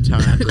same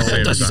time. At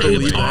the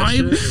same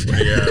time?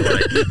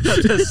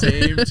 At the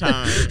same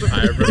time.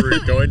 I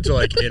remember going to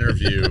like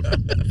interview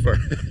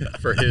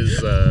for his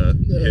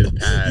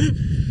pad,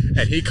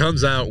 and he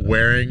comes out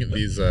wearing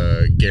these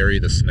Gary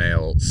the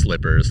Snail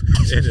slippers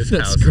in his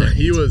house. Great. And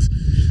he was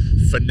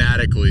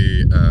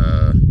fanatically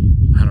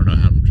I don't know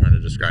how I'm trying to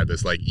describe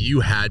this. Like,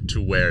 you had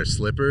to wear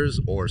slippers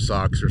or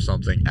socks or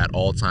something at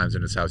all times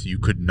in his house. You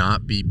could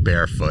not be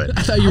barefoot.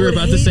 I thought you were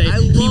about to say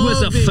he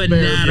was a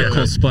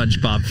fanatical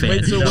SpongeBob fan.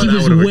 Wait, so he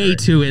was way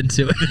too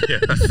into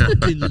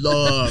it. He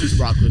loves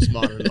Rocco's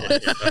Modern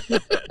Life.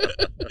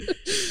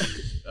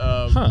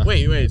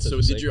 Wait.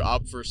 So did you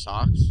opt for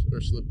socks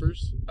or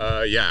slippers?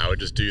 Yeah, I would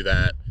just do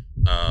that.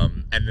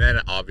 And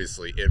then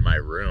obviously in my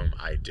room,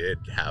 I did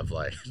have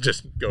like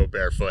just go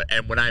barefoot.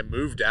 And when I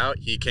moved out,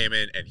 he came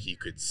in and he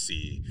could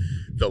see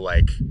the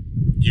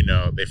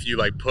if you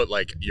like put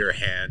like your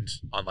hand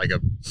on like a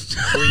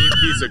clean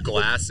piece of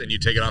glass and you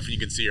take it off and you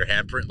can see your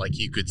handprint, like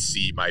he could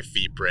see my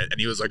feet print. And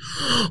he was like,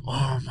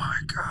 oh my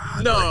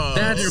God. No,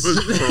 like, he was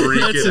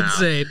freaking that's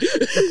insane.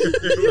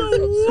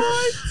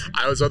 What?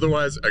 I was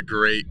otherwise a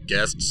great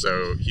guest,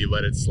 so he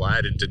let it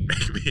slide and didn't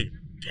make me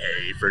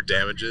pay for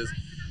damages.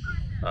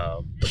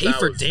 Pay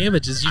for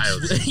damages?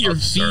 Your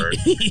absurd.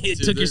 feet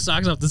took your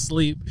socks off to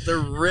sleep. They're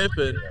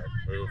ripping.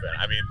 Moving.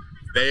 I mean,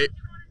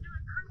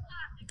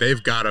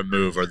 they've got to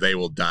move or they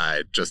will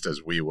die just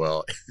as we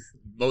will.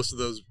 Most of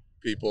those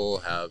people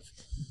have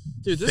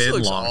Dude, this thin,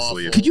 looks long awful.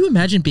 sleeves. Could you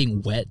imagine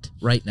being wet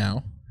right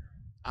now?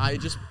 I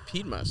just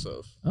peed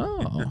myself.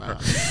 Oh.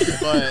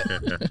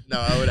 But no,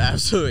 I would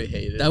absolutely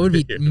hate it. That would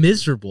be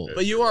miserable.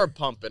 But you are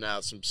pumping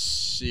out some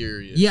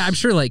serious. Yeah, I'm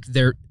sure like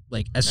they're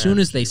like as soon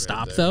as they Energy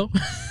stop right though,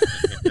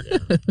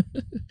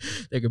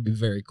 they could be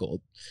very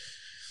cold.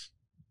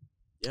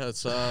 Yeah,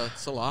 it's a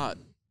lot.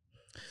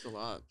 It's a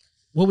lot.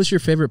 What was your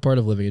favorite part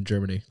of living in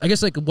Germany? I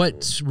guess like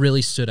what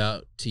really stood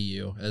out to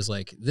you as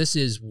like this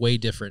is way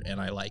different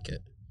and I like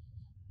it.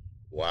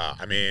 Wow.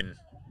 I mean,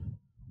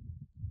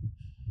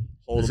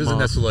 Hold this 'em isn't up.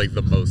 necessarily like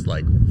the most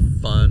like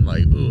fun,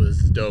 like, ooh, this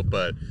is dope,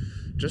 but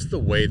just the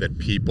way that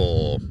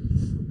people,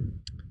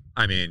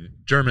 I mean,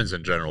 Germans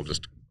in general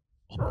just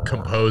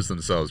compose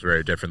themselves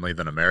very differently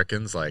than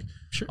Americans. Like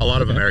a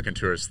lot of American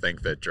tourists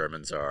think that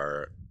Germans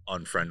are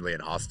unfriendly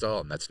and hostile,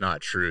 and that's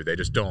not true. They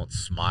just don't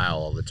smile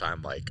all the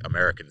time like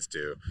Americans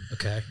do.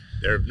 Okay.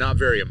 They're not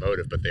very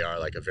emotive, but they are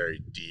like a very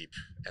deep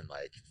and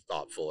like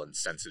thoughtful and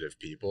sensitive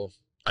people.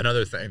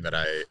 Another thing that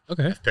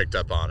I've picked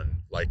up on and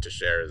like to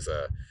share is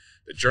the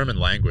German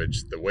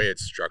language, the way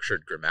it's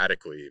structured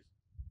grammatically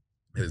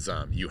is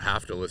you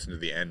have to listen to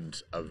the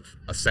end of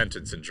a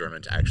sentence in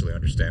German to actually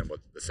understand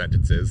what the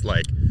sentence is.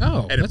 Like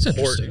an that's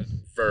important interesting.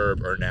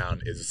 verb or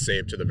noun is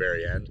saved to the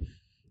very end.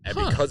 And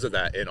because of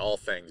that, in all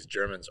things,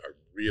 Germans are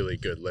really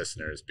good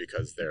listeners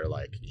because they're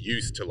like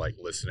used to like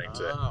listening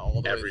to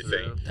all the way everything.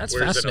 through. That's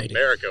Whereas fascinating. in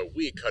America,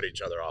 we cut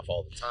each other off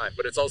all the time.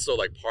 But it's also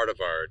like part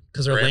of our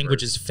Because our grammar.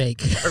 language is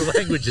fake. Our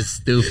language is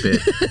stupid.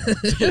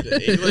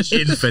 English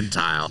is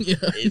Infantile.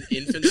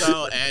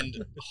 infantile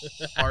and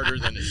harder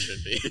than it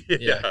should be.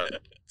 Yeah.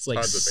 It's like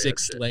Tons of bad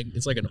six shit.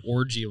 it's like an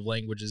orgy of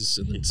languages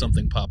and then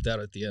something popped out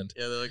at the end.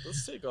 Yeah, they're like,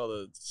 let's take all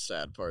the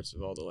sad parts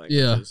of all the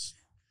Yeah. languages.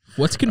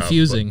 What's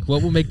confusing?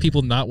 What will make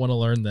people not want to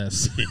learn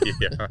this?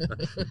 Yeah.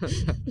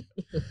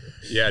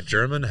 Yeah,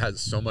 German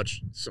has so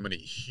many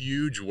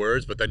huge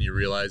words, but then you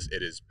realize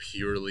it is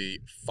purely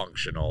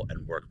functional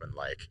and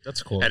workmanlike.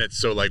 That's cool. And it's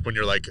so like when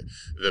you're like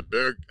the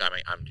burger. I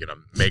mean, I'm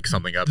gonna make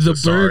something up. The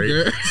so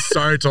burger.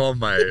 Sorry to all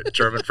my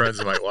German friends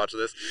who might watch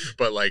this,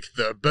 but like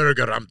the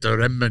burger and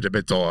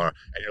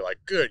you're like,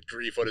 good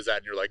grief, what is that?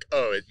 And you're like,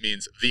 oh, it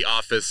means the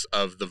office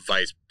of the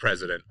vice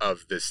president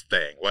of this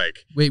thing.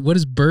 Like, wait, what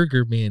does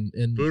burger mean?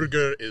 In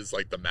burger is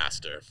like the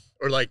master,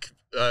 or like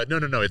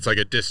no, it's like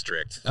a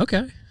district.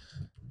 Okay.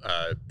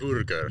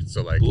 Burger.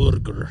 So like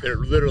Burger. it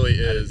literally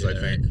is, I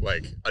think,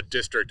 like a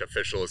district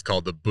official is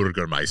called the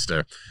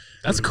Bürgermeister.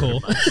 That's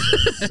cool.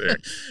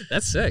 Sick.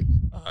 That's sick.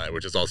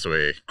 Which is also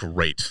a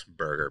great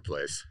burger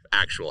place,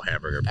 actual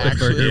hamburger place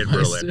Actually? in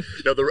Berlin.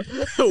 No,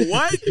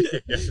 What?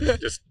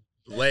 just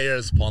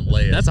layers upon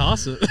layers. That's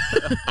awesome.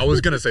 I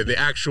was gonna say the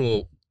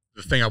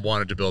thing I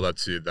wanted to build up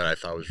to that I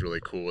thought was really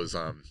cool was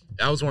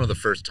that was one of the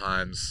first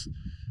times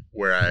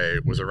where I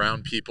was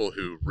around people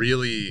who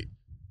really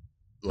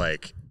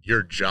like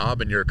your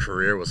job and your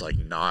career was like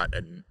not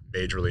a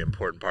majorly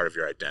important part of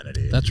your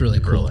identity. That's really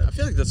cool. I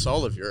feel like that's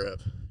all of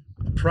Europe.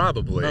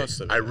 Probably. Most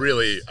of it. I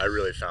really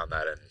found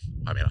that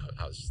I mean,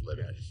 I was just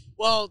living.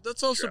 Well,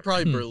 that's also Sure.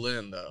 probably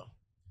Berlin, though.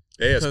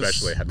 They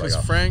especially had like because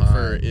a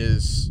Frankfurt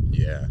is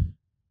yeah,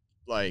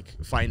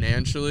 like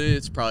financially,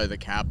 it's probably the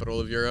capital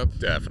of Europe.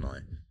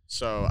 definitely.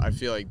 So I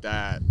feel like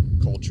that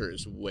culture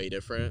is way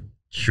different.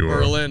 Sure.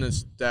 Berlin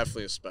is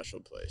definitely a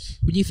special place.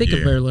 When you think of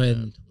Yeah.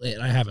 Berlin,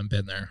 and I haven't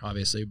been there,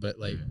 obviously, but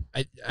like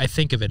I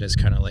think of it as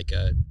kind of like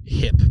a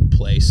hip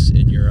place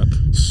in Europe.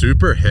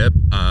 Super hip.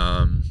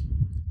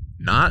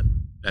 Not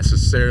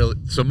necessarily.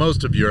 So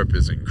most of Europe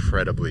is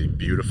incredibly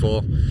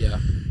beautiful, Yeah.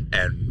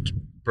 and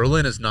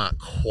Berlin is not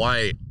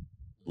quite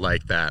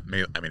like that. I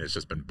mean, it's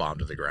just been bombed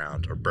to the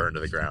ground or burned to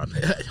the ground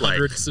like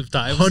Hundreds of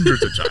times.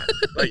 hundreds of times.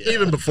 Like Yeah.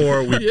 even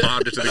before we Yeah.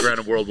 bombed it to the ground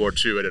in World War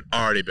II, it had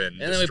already been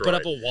And then we put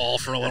up destroyed. a wall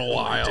for a little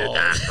while. Did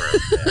that for a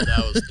bit.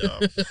 That was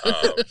dumb.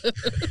 Um,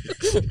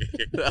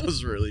 That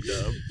was really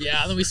dumb.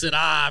 Yeah, and then we said,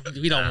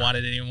 we don't want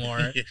it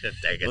anymore.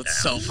 take it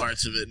Let's down. sell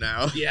parts of it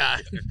now. Yeah,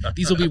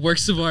 these will be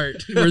works of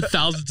art worth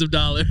thousands of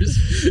dollars.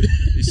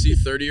 You see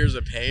 30 years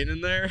of pain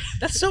in there?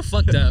 That's so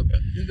fucked up.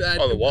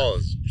 Oh, the wall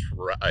is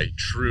a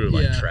true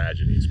like Yeah.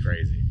 tragedy. It's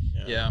crazy.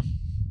 Yeah.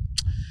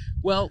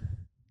 Well,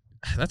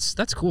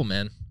 that's cool,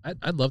 man.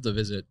 I'd love to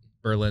visit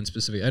Berlin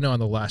specifically. I know on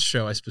the last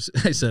show I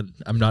said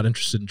I'm not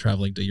interested in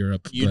traveling to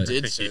Europe. You but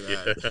did say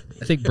that.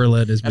 I think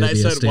Berlin is And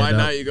maybe I a said, why standout.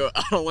 not? You go,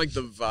 I don't like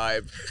the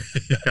vibe.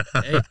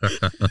 Hey,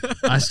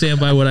 I stand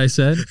by what I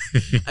said.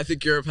 I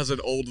think Europe has an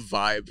old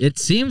vibe. It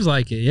seems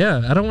like it.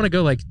 Yeah, I don't want to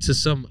go like to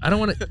some. I don't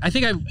want to. I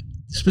think I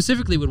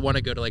specifically would want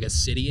to go to like a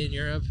city in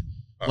Europe,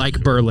 like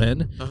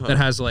Berlin, Uh-huh. that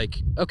has like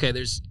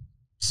there's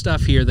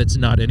stuff here that's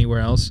not anywhere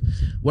else.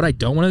 What I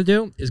don't want to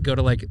do is go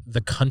to like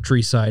the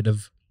countryside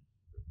of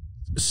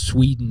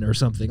Sweden or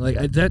something. Like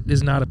that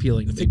is not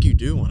appealing to I me. think you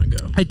do want to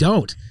go. I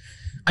don't.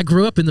 I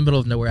grew up in the middle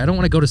of nowhere. I don't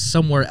want to go to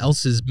somewhere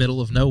else's middle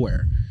of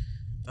nowhere.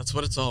 That's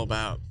what it's all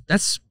about.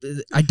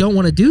 I don't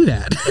want to do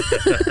that.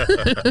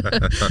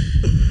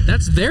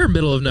 That's their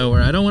middle of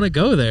nowhere. I don't want to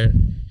go there.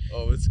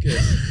 Oh, it's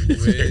getting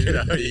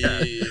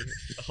windy.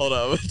 Hold on,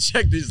 I'm gonna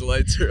check these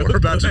lights real We're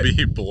about to quick.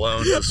 be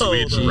blown to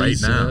Sweden on. right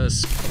now.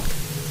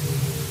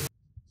 Jesus.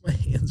 My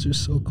hands are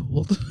so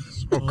cold.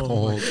 So Oh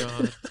cold. my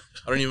god.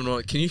 I don't even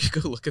know. Can you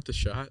go look at the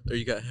shot? Or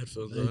you got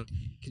headphones on?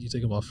 Can you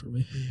take them off for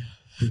me?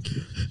 Thank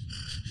you.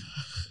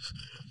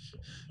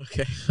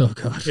 Okay. Oh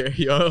god. Here,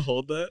 you want to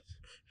hold that?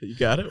 You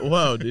got it?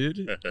 Wow,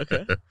 dude.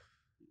 Okay.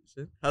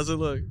 How's it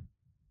look?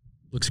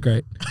 Looks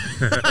great.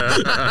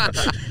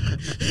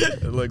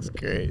 It looks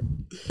great.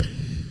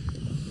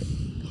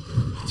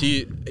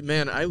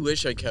 Man, I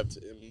wish I kept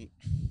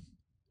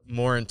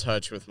more in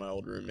touch with my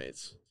old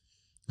roommates.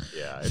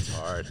 Yeah, it's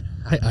hard.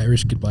 I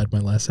Irish goodbye my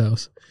last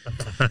house.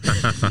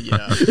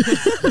 Yeah.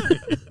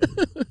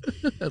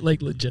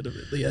 Like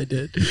legitimately, I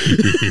did.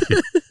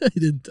 I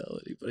didn't tell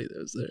anybody that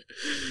was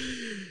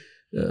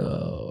there.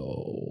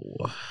 Oh.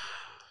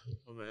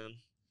 Oh, man.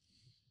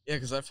 Yeah,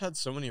 because I've had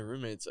so many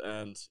roommates,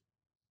 and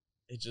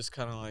it just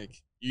kind of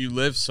like, you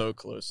live so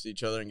close to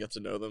each other and get to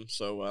know them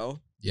so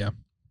well. Yeah.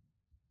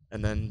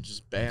 And then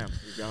just bam,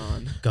 you're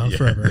gone. Gone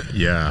forever.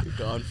 Yeah. You're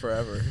gone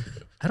forever.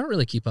 I don't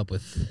really keep up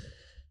with. I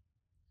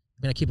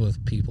mean, I keep up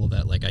with people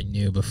that like I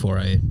knew before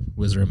I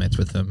was roommates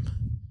with them.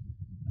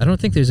 I don't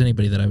think there's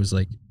anybody that I was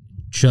like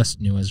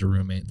just knew as a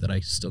roommate that I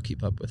still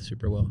keep up with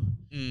super well.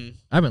 Mm.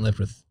 I haven't lived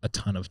with a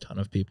ton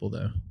of people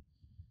though.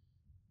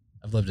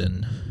 I've lived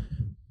in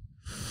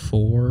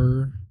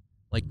 4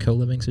 like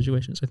co-living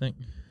situations, I think.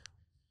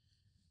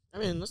 I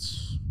mean,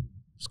 that's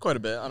quite a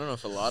bit. I don't know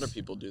if a lot of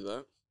people do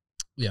that.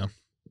 Yeah.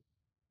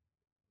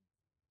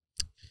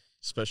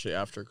 Especially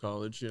after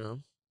college, you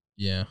know.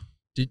 Yeah.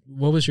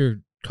 What was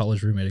your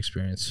college roommate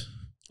experience?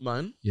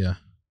 Mine? Yeah.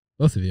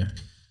 Both of you.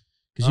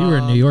 Because you were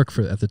in New York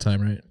at the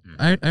time, right?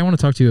 I want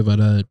to talk to you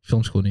about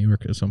film school in New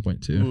York at some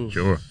point too. Ooh,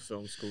 Sure.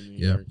 Film school New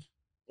Yeah. York.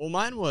 Well,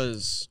 mine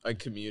was I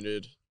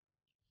commuted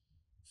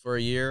for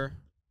a year,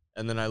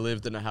 and then I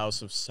lived in a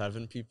house of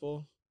 7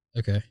 people.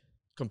 Okay.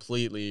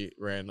 completely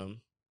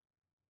random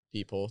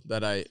people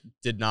that I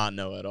did not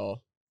know at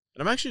all.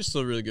 And I'm actually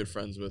still really good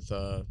friends with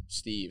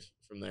Steve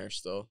from there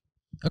still.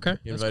 Okay.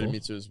 He invited me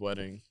to his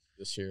wedding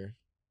this year,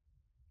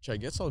 which I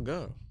guess I'll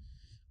go.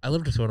 I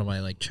lived with one of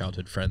my like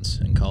childhood friends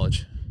in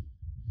college.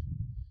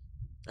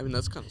 I mean,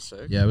 that's kind of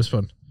sick. Yeah, it was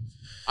fun.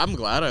 I'm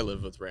glad I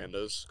live with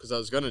randos because I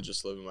was going to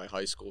just live with my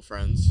high school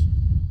friends.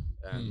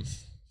 And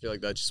I feel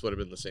like that just would have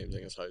been the same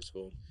thing as high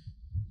school.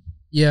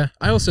 Yeah,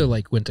 I also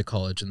like went to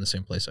college in the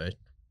same place I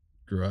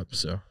grew up,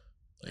 so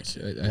like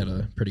I had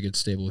a pretty good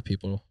stable of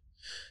people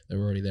that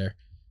were already there.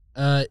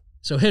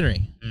 So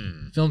Henry,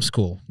 film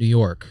school, New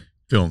York.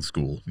 Film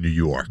school, New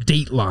York.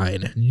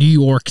 Dateline, New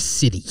York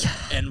City.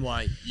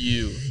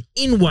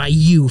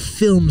 NYU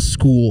Film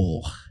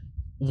School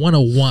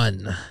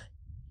 101.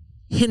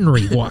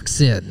 Henry walks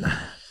in.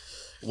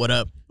 What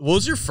up? What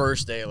was your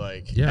first day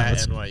like at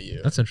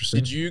NYU? That's interesting.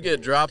 Did you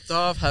get dropped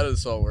off? How did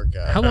this all work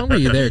out? How long were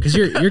you there? Because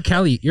you're a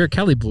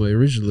Cali boy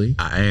originally.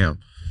 I am.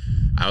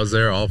 I was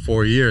there all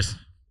 4 years.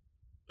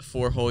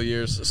 4 whole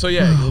years. So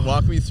yeah,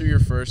 walk me through your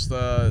first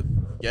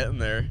getting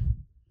there.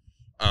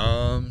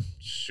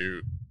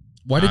 Shoot.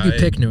 Why did you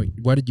pick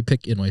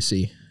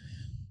NYC?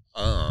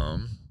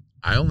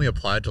 I only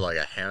applied to like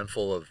a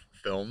handful of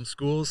film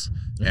schools,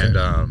 and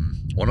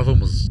one of them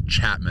was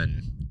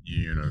Chapman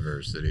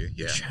University.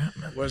 Yeah.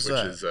 Chapman. Where's which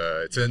that? Is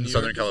it's in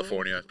Southern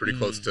California, pretty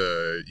close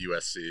to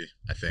USC,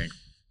 I think.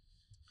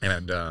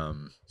 And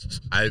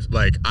I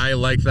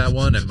like that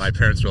one, and my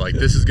parents were like,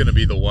 "This is gonna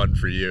be the one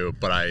for you."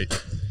 But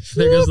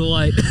there goes the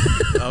light.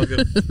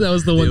 That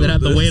was the one that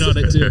had the weight on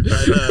it too.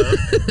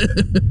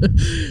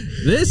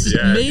 This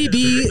may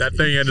be that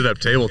thing ended up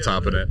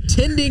tabletopping it,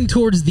 tending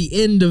towards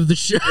the end of the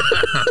show.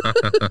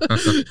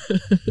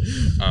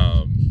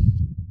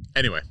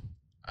 Anyway,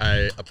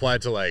 I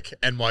applied to like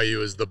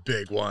NYU is the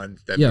big one.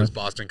 Then there was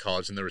Boston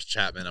College, and there was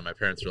Chapman. And my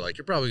parents were like,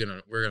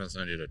 we're gonna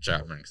send you to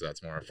Chapman because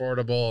that's more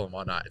affordable and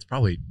whatnot. It's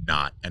probably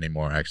not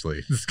anymore,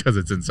 actually. It's because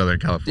it's in Southern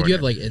California. Did you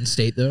have like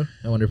in-state though?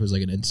 I wonder if it was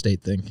like an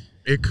in-state thing.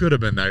 It could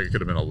have been that. It could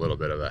have been a little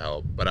bit of a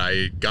help. But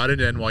I got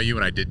into NYU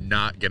and I did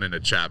not get into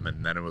Chapman.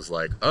 And then it was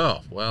like,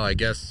 oh, well, I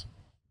guess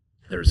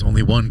there's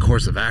only one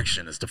course of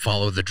action is to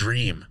follow the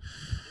dream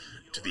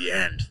to the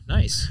end.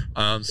 Nice.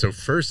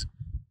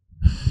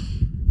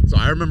 So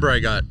I remember I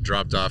got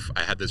dropped off.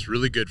 I had this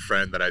really good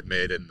friend that I'd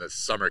made in the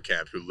summer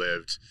camp who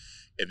lived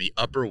in the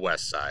Upper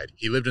West Side.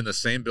 He lived in the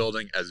same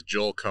building as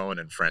Joel Cohen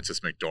and Francis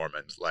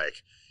McDormand.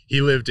 Like,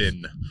 he lived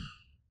in,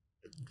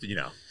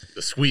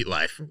 the sweet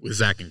life with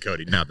Zach and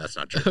Cody. No, that's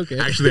not true. Okay.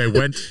 Actually, I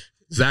went,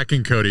 Zach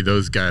and Cody,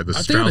 those guys, the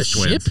Strauss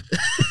twins. Ship?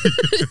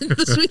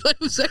 The sweet life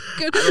of Zach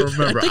and Cody? I don't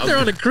remember. I think they're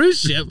on a cruise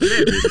ship.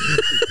 Maybe.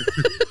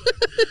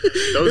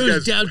 Those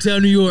guys,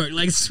 downtown New York,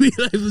 like sweet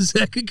life of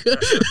Zach and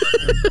Cody.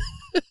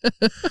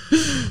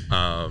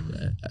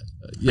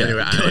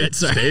 Anyway, I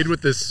stayed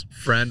with this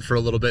friend for a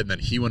little bit, and then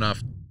he went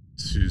off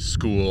to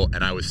school,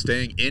 and I was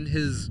staying in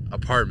his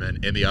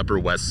apartment in the Upper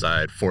West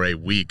Side for a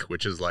week,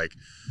 which is like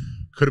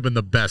could have been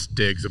the best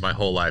digs of my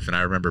whole life. And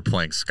I remember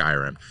playing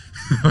Skyrim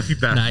like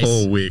that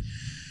whole week,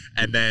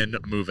 and then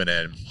moving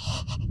in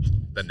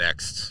the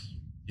next,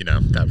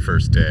 that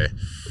first day.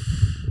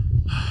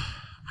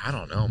 I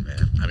don't know,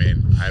 man. I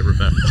mean, I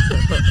remember.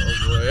 Oh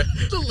boy.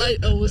 The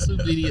light almost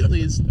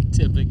immediately is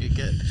tipping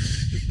again.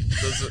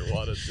 Doesn't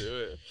want to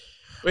do it.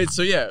 Wait,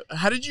 so yeah,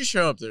 how did you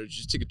show up there? Did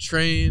you take a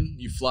train?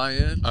 You fly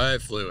in? I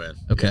flew in.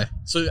 Okay.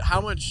 So how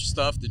much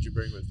stuff did you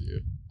bring with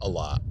you? A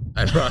lot.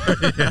 I brought.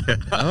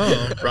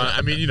 I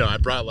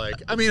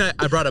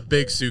brought a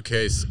big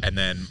suitcase and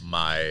then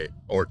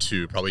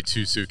probably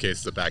two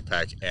suitcases, a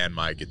backpack, and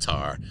my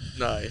guitar.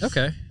 Nice.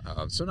 Okay.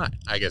 So not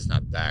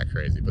that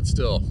crazy, but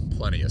still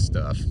plenty of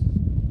stuff.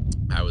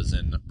 I was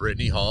in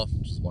Brittany Hall,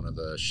 which is one of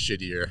the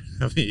shittier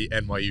of the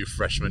NYU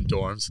freshman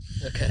dorms.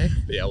 Okay.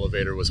 The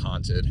elevator was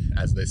haunted.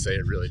 As they say,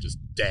 it really just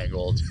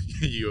dangled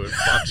you and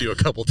bumped you a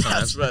couple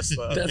times. That's messed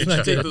up. Did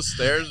you take the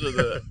stairs or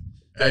the...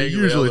 I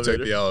usually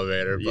took the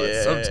elevator,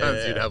 but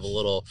sometimes you'd have a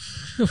little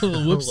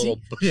whoopsie.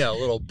 a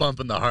little bump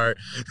in the heart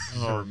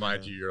to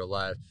remind you you're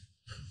alive.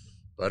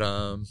 But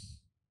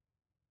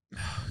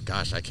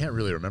gosh, I can't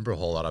really remember a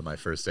whole lot on my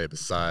first day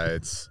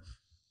besides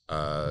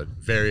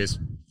various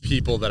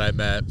people that I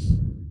met.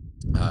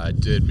 I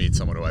did meet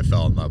someone who I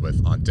fell in love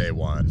with on day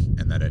one,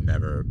 and then it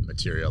never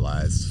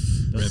materialized.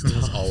 It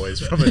was always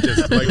from a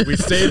distance. Like, we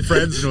stayed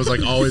friends, and it was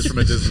like always from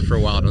a distance for a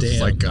while. And I was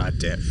just like, God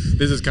damn.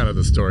 This is kind of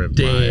the story of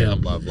my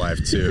love life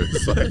too.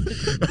 It's like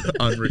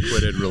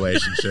unrequited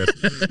relationship.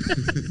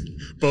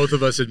 Both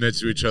of us admit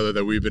to each other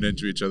that we've been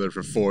into each other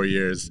for 4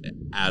 years.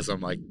 As I'm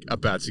like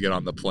about to get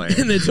on the plane,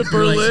 and then to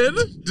Berlin,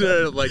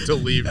 to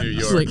leave New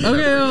York. It's like,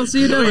 okay, I'll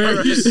see you never.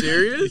 Are you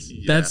serious?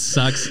 Yeah. That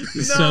sucks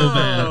so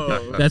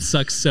bad. That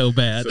sucks so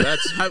bad. So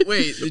that's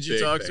wait, did you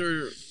talk to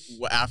her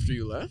after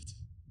you left?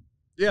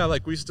 Yeah,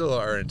 like we still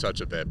are in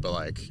touch a bit, but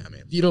like, I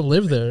mean, you don't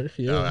live there.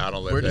 No, I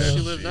don't live there. there. Where does she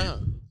live now?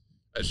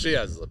 She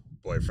has a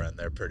boyfriend.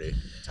 They're pretty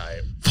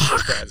tight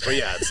friends, but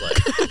yeah, it's like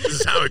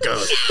this is how it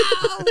goes.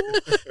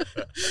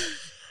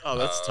 Oh,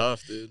 that's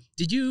tough, dude.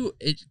 Did you?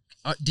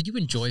 did you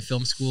enjoy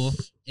film school?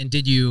 And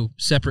did you,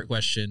 separate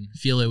question,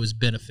 feel it was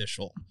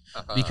beneficial?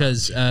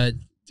 Because Do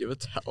you have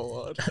a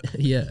towel on?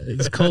 yeah,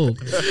 it's cold.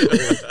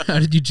 How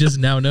did you just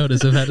now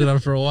notice? I've had it on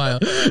for a while.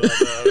 I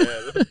don't know,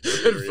 man.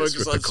 Focus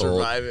with on the cold.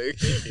 surviving.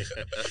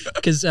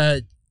 Because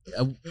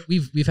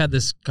we've had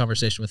this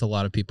conversation with a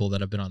lot of people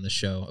that have been on the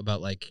show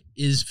about like,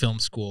 is film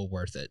school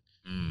worth it?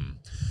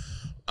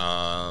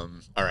 All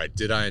right.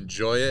 Did I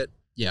enjoy it?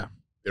 Yeah.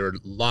 There were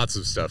lots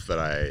of stuff that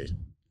I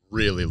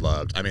really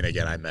loved. I mean,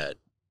 again, I met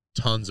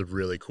tons of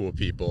really cool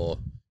people,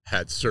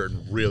 had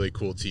certain really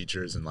cool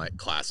teachers and like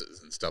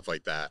classes and stuff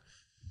like that.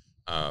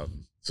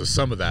 So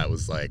some of that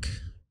was like,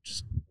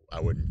 just, I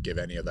wouldn't give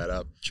any of that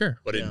up. Sure.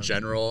 But in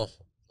general,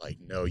 like,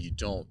 no, you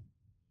don't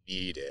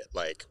need it.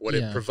 Like, what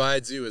it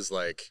provides you is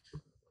like,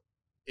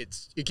 it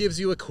gives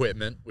you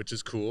equipment, which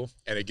is cool,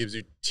 and it gives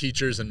you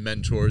teachers and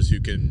mentors who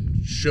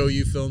can show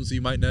you films that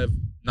you might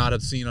not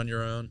have seen on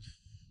your own,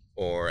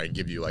 and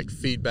give you like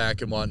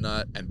feedback and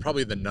whatnot. And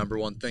probably the number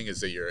one thing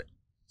is that you're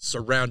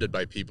surrounded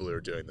by people who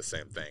are doing the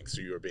same thing,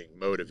 so you are being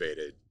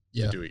motivated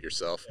to do it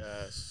yourself.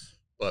 Yes.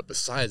 But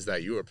besides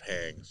that, you are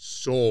paying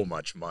so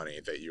much money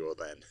that you will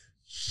then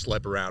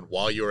schlep around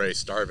while you're a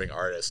starving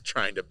artist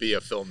trying to be a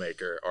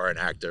filmmaker or an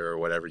actor or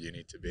whatever you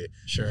need to be.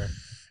 Sure.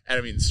 And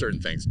I mean, certain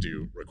things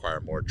do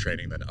require more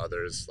training than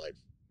others. Like,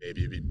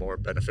 maybe it'd be more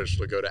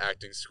beneficial to go to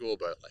acting school,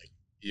 but like,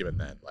 even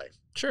then, like,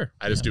 sure,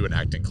 I just do an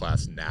acting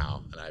class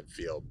now, and I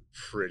feel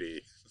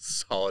pretty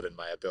solid in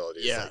my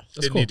abilities. Yeah, like,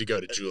 didn't need to go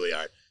to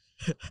Juilliard.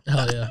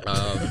 Hell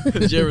yeah.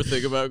 Did you ever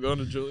think about going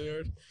to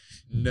Juilliard?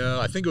 No,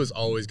 I think it was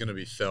always going to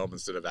be film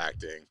instead of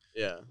acting.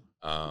 Yeah.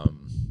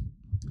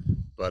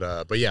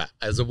 But yeah,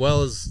 as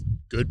well as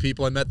good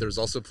people I met, there's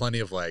also plenty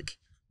of like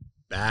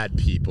bad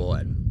people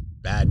and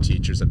bad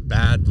teachers and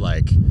bad,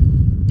 like,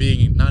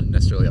 being not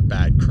necessarily a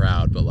bad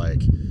crowd, but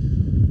like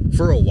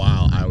for a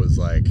while I was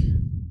like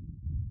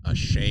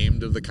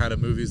ashamed of the kind of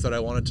movies that I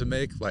wanted to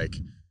make. Like,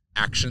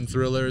 action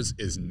thrillers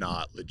is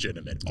not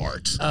legitimate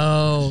art.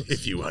 Oh,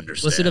 if you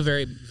understand. Was it a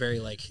very, very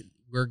like,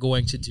 we're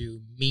going to do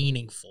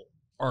meaningful,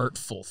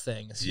 artful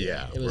things?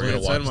 Yeah, it was we're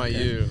gonna watch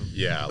NYU.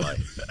 Yeah, like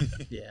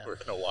yeah, we're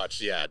gonna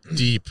watch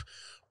deep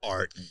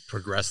art and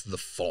progress the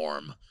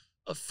form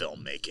of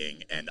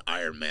filmmaking, and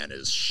Iron Man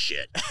is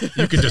shit.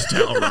 You can just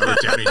tell Robert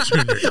Downey Jr.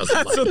 doesn't That's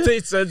like what it. they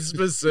said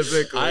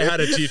specifically. I had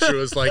a teacher who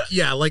was like,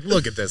 yeah, like,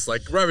 look at this.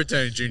 Like, Robert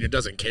Downey Jr.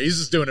 doesn't care. He's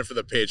just doing it for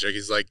the paycheck.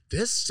 He's like,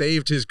 this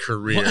saved his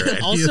career. Well,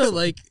 And also, he's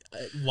like,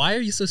 why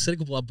are you so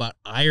cynical about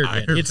Iron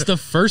Man? It's the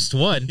first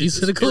one. Be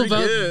cynical pretty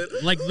about,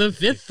 good. like, the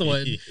fifth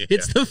one. Yeah.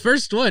 It's the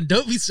first one.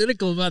 Don't be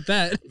cynical about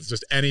that. It's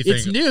just anything.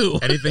 It's new.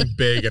 Anything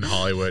big in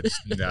Hollywood,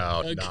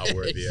 no, Okay. not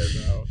worthy of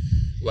no.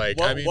 Like,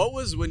 What, I mean, what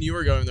was, when you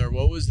were going there,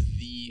 what was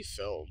the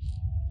film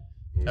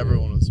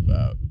everyone was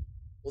about?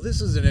 well, this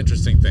is an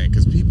interesting thing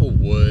because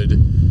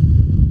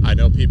I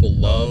know people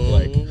love,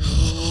 like,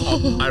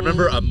 I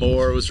remember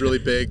Amour was really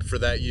big for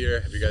that year.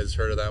 Have you guys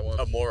heard of that one?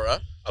 Amora?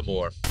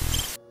 Amour.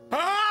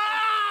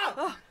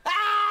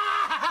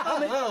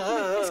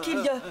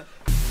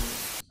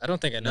 I don't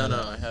think I know. No,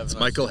 I haven't. It's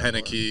Michael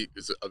Haneke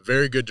is a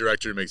very good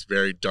director who makes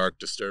very dark,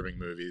 disturbing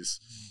movies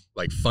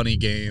like Funny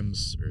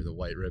Games or The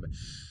White Ribbon.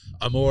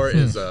 Amour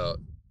is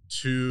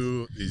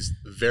these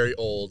very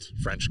old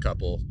French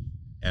couple,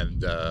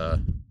 and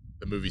the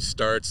movie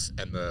starts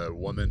and the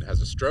woman has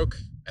a stroke,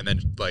 and then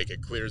like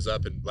it clears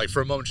up, and like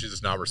for a moment she's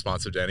just not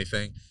responsive to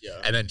anything. Yeah.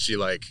 And then she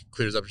like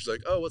clears up and she's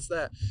like, oh, what's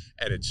that?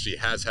 And she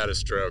has had a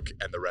stroke,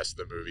 and the rest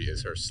of the movie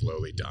is her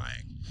slowly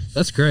dying.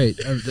 That's great.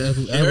 I Very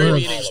love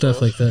meaningful.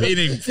 stuff like that.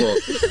 Meaningful.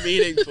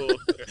 Meaningful.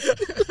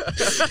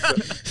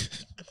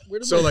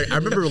 So like I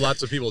remember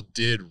lots of people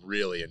did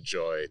really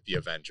enjoy the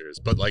Avengers,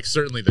 but like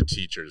certainly the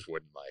teachers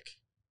wouldn't like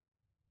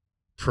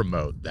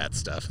promote that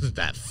stuff,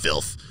 that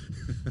filth.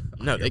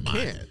 No, they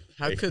can't.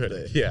 How could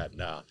they? Yeah,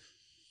 no.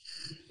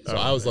 So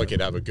I was lucky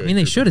to have a good. I mean,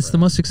 they group should. of It's the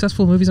most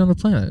successful movies on the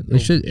planet. They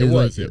should. It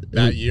was like,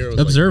 that year. Was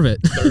observe like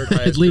it. Third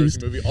highest at least.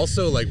 grossing movie.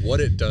 Also, like what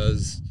it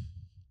does,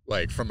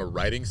 like from a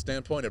writing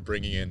standpoint, of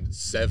bringing in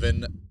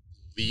 7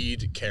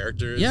 lead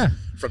characters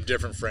from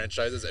different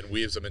franchises and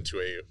weaves them into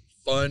a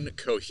fun,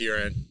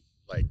 coherent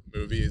like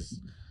movies.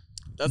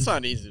 That's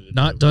not easy to do.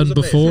 Not done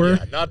before.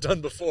 Yeah, not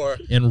done before.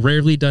 And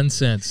rarely done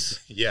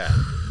since. Yeah.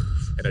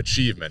 An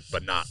achievement,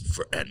 but not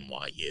for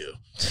NYU.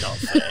 Not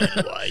for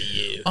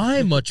NYU.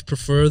 I much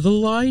prefer The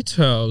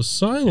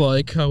Lighthouse. I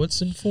like how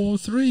it's in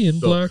 4:3 in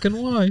black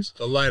and white.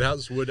 The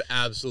Lighthouse would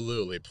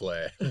absolutely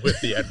play with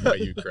the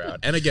NYU crowd.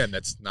 And again,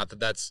 that's not that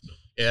that's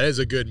it is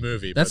a good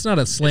movie. That's but not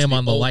a slam it's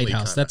on The only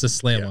Lighthouse. kinda- That's a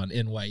slam yeah. on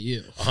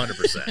NYU.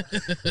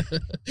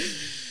 100%.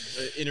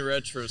 In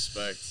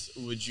retrospect,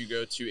 would you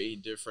go to a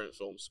different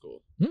film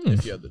school Hmm.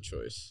 if you had the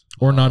choice?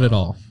 Or not at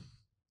all.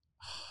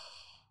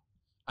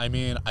 I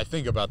mean, I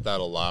think about that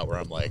a lot where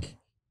I'm like,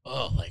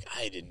 oh, like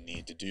I didn't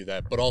need to do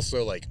that. But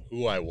also like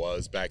who I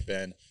was back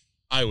then,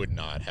 I would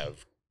not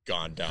have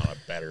gone down a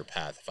better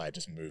path if I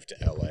just moved to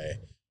LA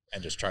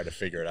and just tried to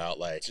figure it out.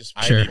 Like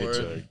I Sure. needed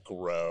to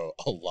grow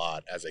a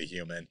lot as a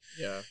human.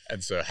 Yeah.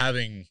 And so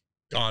having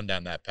gone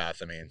down that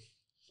path, I mean,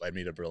 led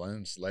me to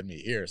Berlin, it's led me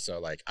here. So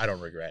like, I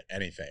don't regret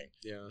anything.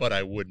 Yeah. But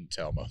I wouldn't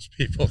tell most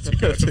people to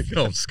go to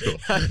film school.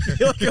 I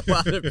feel like a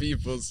lot of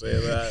people say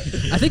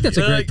that. I think that's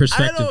a great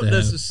perspective I don't to have.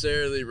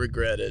 necessarily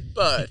regret it,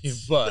 but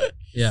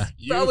Yeah.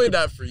 probably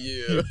not for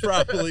you. You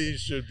probably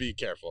should be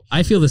careful.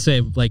 I feel the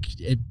same, like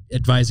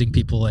advising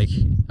people like,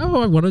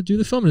 oh, I want to do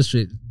the film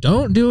industry.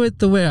 Don't do it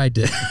the way I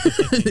did.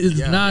 It's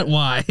not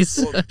wise.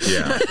 Well,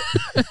 Yeah.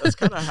 That's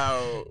kind of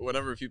how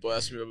whenever people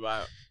ask me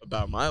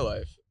about my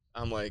life,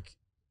 I'm like,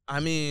 I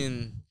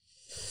mean,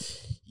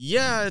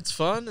 yeah, it's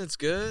fun, it's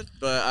good,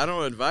 but I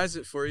don't advise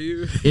it for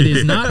you. It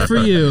is not for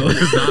you.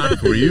 It's not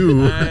for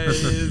you.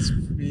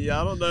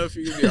 I don't know if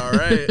you're gonna be all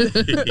right.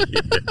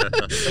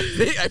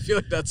 I feel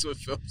like that's what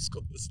film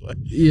school is like.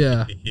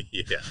 Yeah.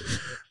 Yeah.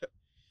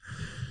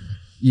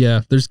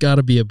 Yeah, there's got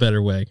to be a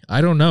better way.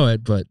 I don't know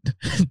it, but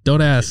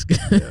don't ask.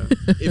 Yeah.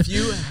 If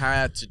you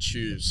had to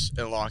choose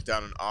and lock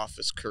down an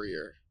office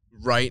career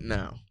right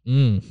now,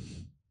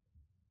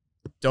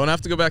 don't have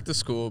to go back to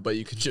school, but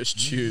you could just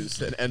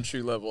choose an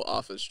entry-level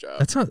office job.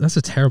 That's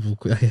a terrible.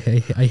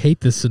 I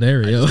hate this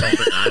scenario. I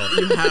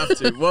don't You have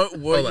to.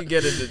 What you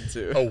get it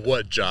into? Oh,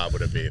 what job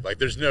would it be? Like,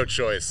 there's no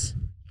choice.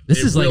 This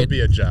it is will like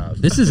be a job.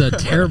 This is a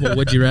terrible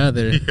would you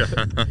rather. It's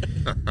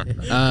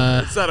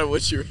not a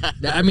what you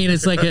rather. I mean,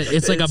 it's like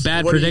a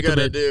bad what are you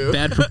gonna predicament. do?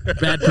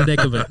 Bad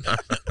predicament.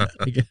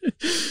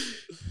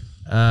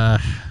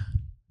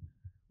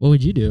 What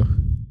would you do?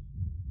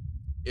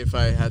 If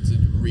I had to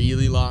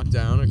really lock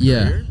down a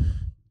career?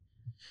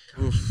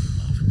 Oof.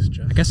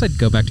 I guess I'd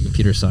go back to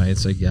computer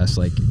science. I guess,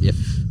 like if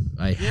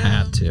I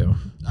had to.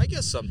 I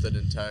guess something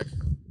in tech,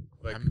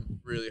 like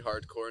really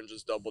hardcore, and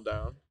just double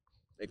down,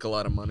 make a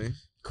lot of money,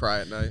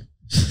 cry at night.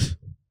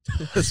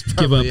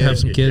 Give up, have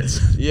some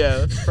kids.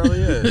 Yeah, that's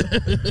probably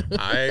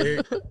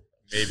it.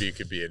 Maybe you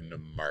could be into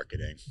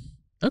marketing.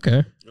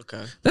 Okay.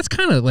 That's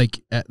kind of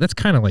like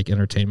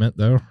entertainment,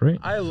 though, right?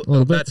 A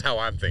little bit. That's how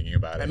I'm thinking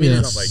about it. I mean,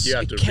 it's like you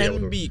have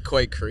to be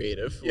quite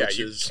creative. Yeah, which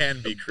you is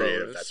can be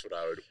creative. bonus. That's what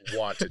I would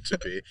want it to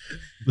be.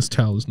 This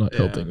towel is not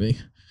helping me.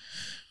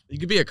 You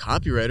could be a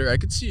copywriter. I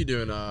could see you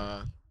doing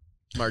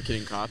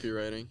marketing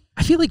copywriting.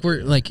 I feel like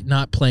we're like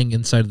not playing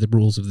inside of the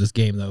rules of this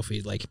game, though. If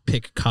we like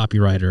pick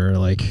copywriter or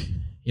like,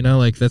 you know,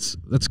 like that's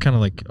kind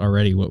of like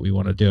already what we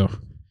want to do.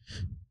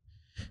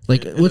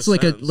 Like what's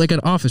like an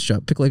office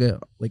job? Pick like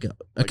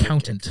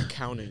accountant.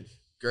 Accounting,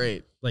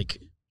 great. Like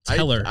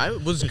teller. I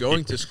was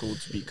going to school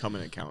to become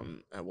an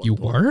accountant at one You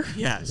point. were?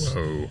 Yes.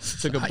 Whoa.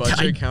 Took a bunch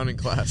of accounting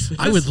classes.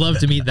 I would love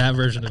to meet that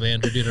version of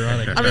Andrew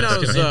Dudaronek. I mean, I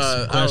was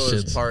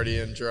questions.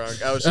 partying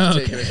drunk. I was just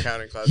taking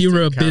accounting classes. You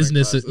were a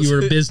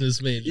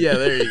business major. Yeah,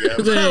 there you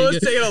go. There I you was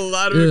go. taking a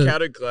lot of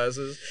accounting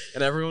classes,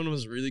 and everyone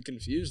was really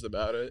confused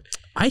about it.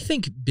 I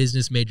think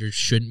business majors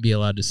shouldn't be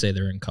allowed to say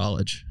they're in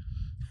college.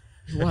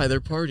 Why?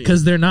 They're partying.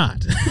 Because they're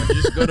not. You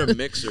just go to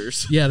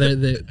mixers. Yeah,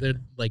 they're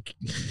like.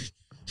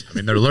 I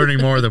mean, they're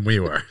learning more than we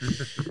were.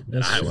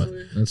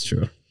 That's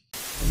true.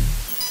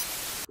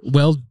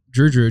 Well,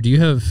 Drew, do you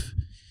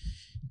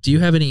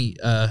have any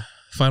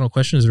final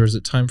questions, or is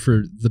it time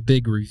for the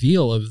big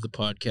reveal of the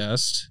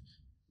podcast?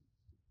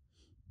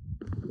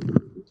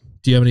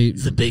 Do you have any?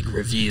 The big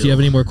reveal. Do you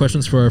have any more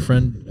questions for our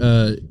friend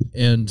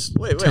and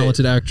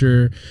talented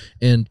actor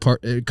and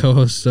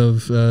co-host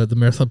of the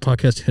Marathon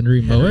Podcast,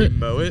 Henry Mouat?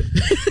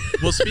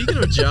 Well, speaking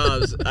of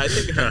jobs, I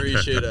think Henry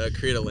should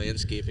create a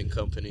landscaping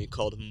company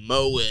called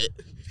Mouat.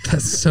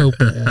 That's so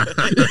bad.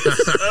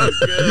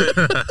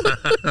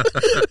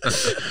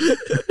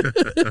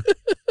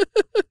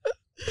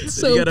 It's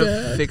so you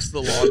gotta fix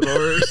the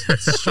lawnmowers,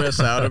 stress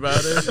out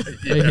about it.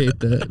 Yeah. I hate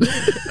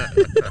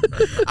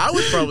that. I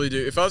would probably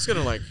do, if I was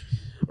gonna like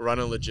run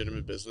a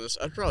legitimate business,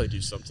 I'd probably do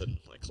something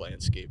like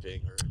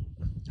landscaping or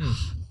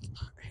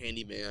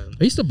handyman.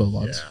 I used to mow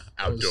lawns.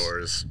 Yeah,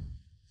 outdoors.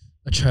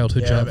 A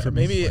childhood job for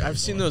me. Maybe I've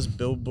seen those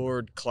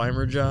billboard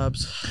climber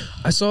jobs.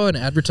 I saw an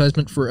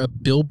advertisement for a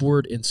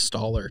billboard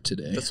installer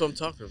today. That's what I'm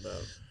talking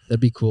about. That'd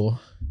be cool.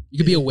 You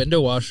could be a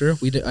window washer.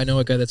 I know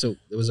a guy that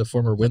was a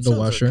former window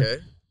washer. Okay.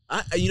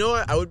 You know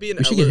what? I would be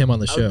we should get him on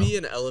the show. I would be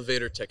an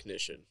elevator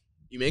technician.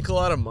 You make a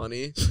lot of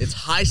money. It's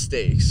high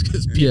stakes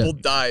because people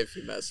die if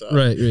you mess up.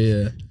 Right.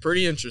 Yeah.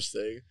 Pretty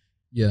interesting.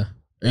 Yeah.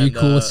 Are you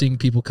cool with seeing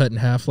people cut in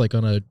half like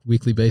on a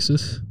weekly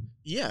basis?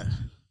 Yeah.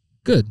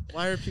 Good.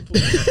 Why are people?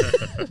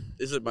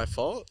 Is it my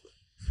fault?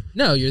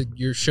 No,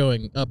 you're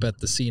showing up at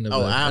the scene of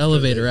an after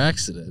elevator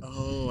accident.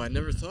 Oh, I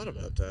never thought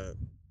about that.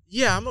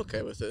 Yeah, I'm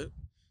okay with it.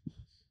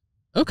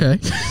 Okay.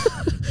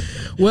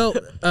 Well,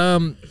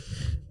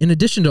 in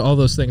addition to all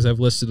those things I've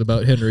listed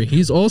about Henry,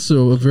 he's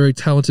also a very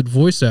talented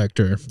voice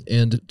actor.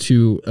 And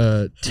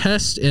to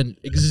test and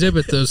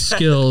exhibit those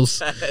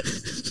skills,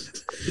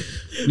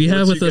 we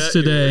have with us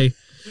today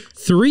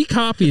 3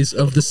 copies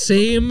of the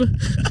same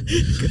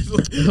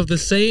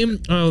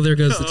oh, there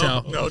goes the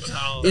towel. No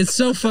towel. It's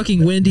so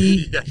fucking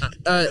windy.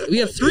 We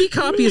have 3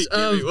 copies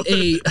of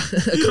a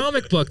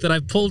comic book that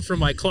I've pulled from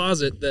my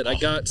closet that I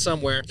got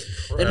somewhere.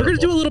 And we're going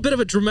to do a little bit of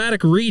a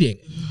dramatic reading,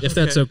 if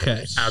that's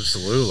okay.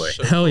 Absolutely.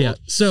 Hell yeah.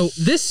 So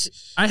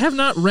I have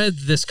not read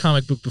this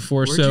comic book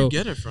before. Where'd you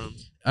get it from?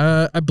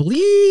 I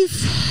believe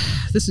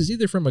this is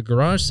either from a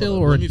garage sale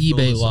or an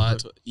eBay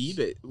lot.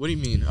 eBay? What do you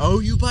mean? Oh,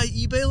 you buy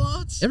eBay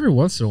lots? Every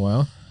once in a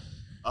while.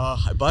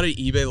 I bought an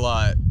eBay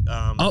lot.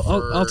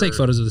 I'll take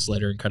photos of this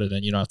later and cut it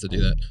in. You don't have to do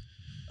that.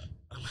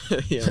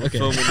 Yeah, Okay.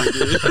 filming it,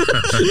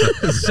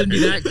 dude. Send me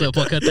that clip.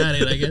 I'll cut that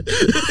in, I guess.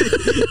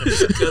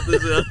 Cut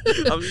this out.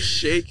 I'm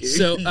shaking.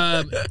 So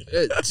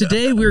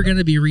today we're going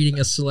to be reading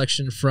a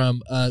selection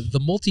from the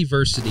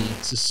Multiversity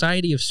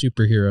Society of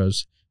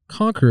Superheroes,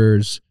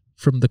 Conquerors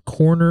from the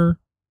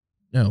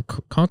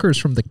Conquerors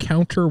from the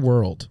Counter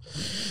World.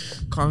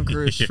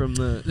 Conquerors from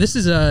the... This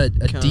is a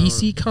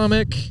DC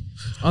comic.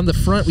 On the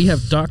front, we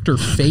have Dr.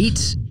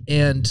 Fate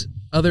and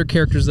other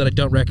characters that I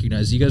don't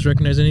recognize. Do you guys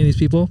recognize any of these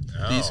people?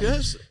 No. These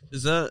guys?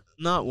 Is that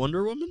not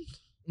Wonder Woman?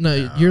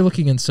 No, you're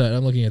looking inside.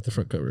 I'm looking at the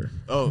front cover.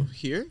 Oh,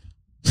 here?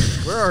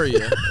 Where are you?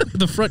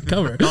 The front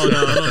cover. Oh,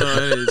 no, I don't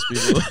know any of these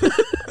people.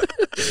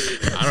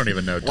 I don't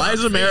even know. Why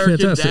is American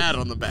Fantastic. Dad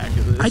on the back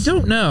of this? I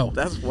don't know.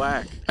 That's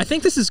whack. I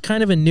think this is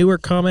kind of a newer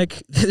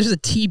comic. There's a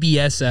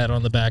TBS ad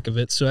on the back of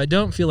it, so I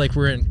don't feel like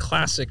we're in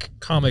classic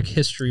comic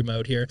history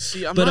mode here.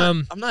 See, I'm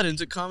But, not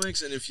into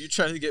comics, and if you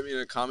try to get me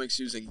into comics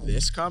using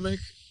this comic,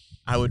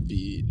 I would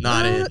be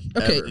not in.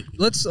 Okay,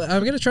 Ever.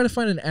 I'm gonna try to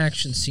find an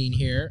action scene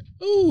here.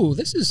 Oh,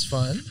 this is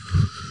fun.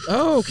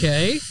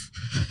 Okay.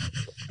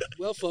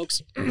 Well,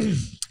 folks.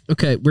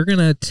 Okay, we're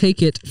gonna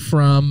take it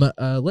from.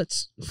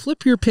 Let's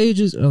flip your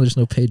pages. Oh, there's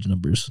no page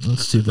numbers.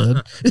 That's too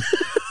bad.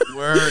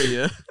 Where are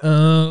you?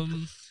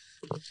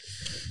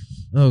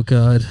 Oh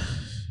God.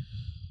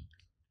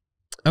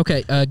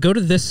 Okay, go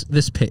to this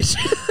page.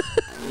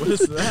 What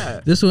is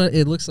that? This one,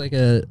 it looks like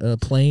a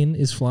plane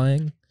is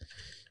flying.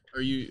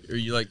 Are you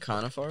like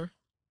kind of far?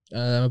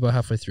 I'm about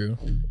halfway through.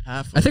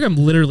 Halfway. I think I'm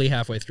literally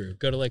halfway through.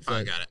 Go to like the.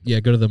 I got it. Yeah,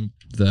 go to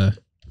the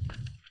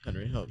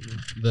Henry, help me.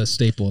 the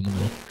staple in the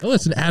middle. Oh,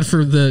 it's an ad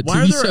for the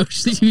Why are there-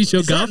 TV show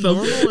Is that Gotham.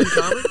 normal in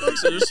comic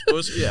books? Are there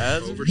supposed to be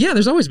ads? Yeah,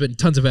 there's always been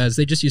tons of ads.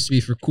 They just used to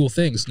be for cool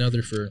things. Now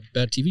they're for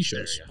bad TV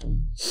shows.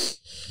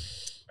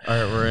 All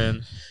right, we're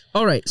in.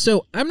 All right,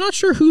 so I'm not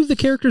sure who the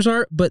characters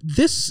are, but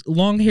this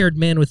long-haired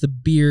man with a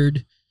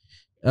beard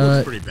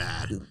Looks pretty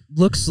bad.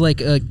 looks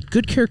like a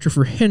good character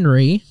for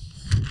Henry.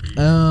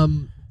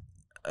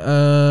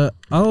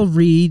 I'll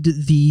read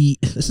the...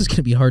 This is going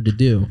to be hard to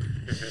do.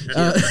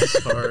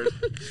 It's hard.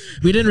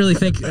 We didn't really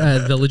think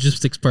the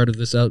logistics part of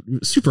this out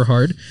super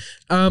hard.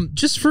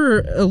 Just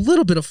for a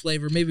little bit of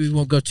flavor, maybe we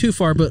won't go too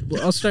far, but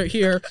I'll start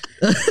here.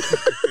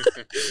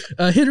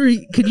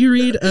 Henry, could you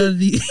read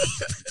the...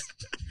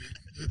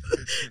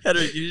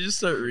 Henry, can you just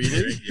start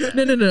reading?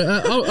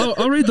 No.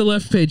 I'll read the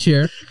left page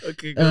here.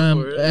 Okay,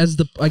 go for it. As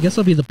the... I guess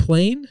I'll be the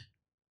plane.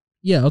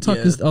 Yeah, I'll talk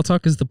as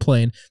the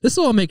plane. This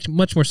will all make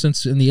much more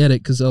sense in the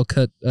edit because I'll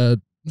cut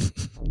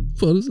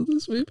photos of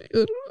this maybe. I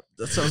don't know.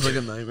 That sounds like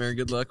a nightmare.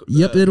 Good luck with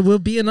Yep, that. it will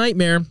be a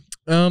nightmare.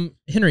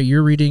 Henry,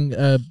 you're reading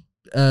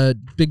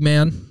Big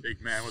Man.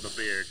 Big man with a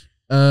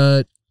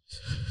beard.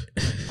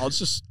 I'll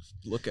just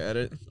look at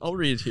it. I'll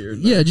read here.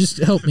 Yeah, just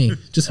help me.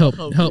 Just help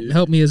you.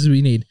 help me as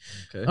we need.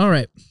 Okay. All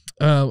right.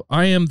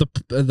 I am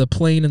the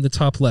plane in the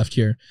top left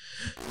here.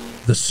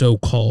 The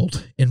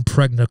so-called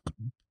impregnable.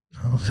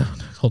 Oh,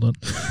 hold on.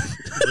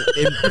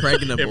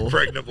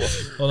 Impregnable.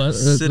 Hold on.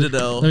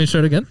 Citadel. Let me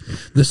try it again.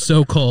 The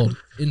so-called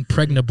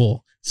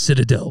impregnable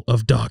citadel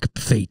of dark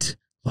fate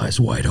lies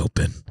wide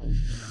open.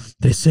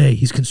 They say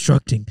he's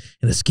constructing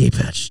an escape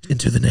hatch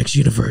into the next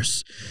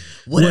universe.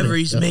 Whatever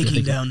he's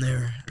making down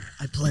there,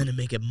 I plan to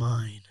make it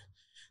mine.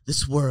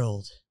 This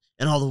world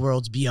and all the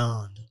worlds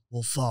beyond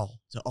will fall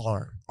to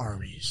our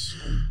armies.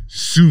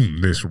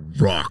 Soon this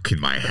rock in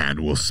my hand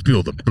will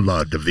spill the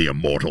blood of the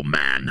immortal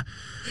man.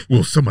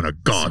 We'll summon a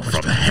god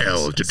from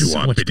hell to do so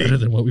our much better bidding.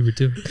 than what we were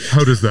doing.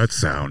 How does that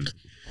sound?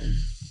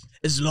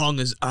 As long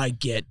as I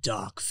get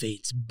Dark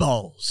Fate's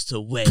balls to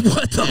wear.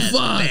 What the as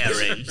fuck?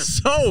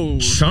 bearings. So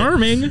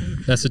Charming.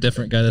 That's a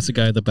different guy. That's a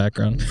guy in the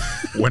background.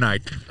 When I...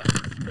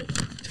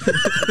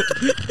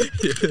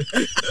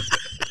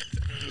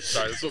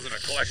 Sorry, this wasn't a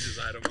collector's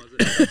item, was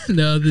it?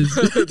 No,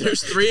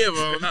 there's three of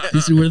them.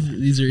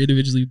 these are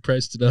individually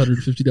priced at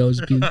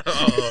 $150 a piece.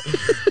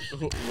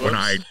 When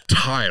I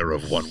tire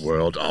of one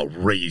world, I'll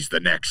raise the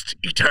next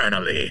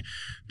eternally.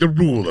 The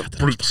rule of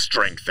brute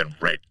strength and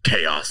red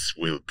chaos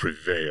will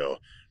prevail.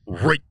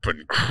 Rape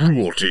and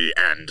cruelty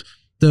and...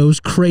 Those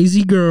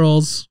crazy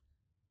girls.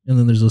 And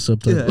then there's a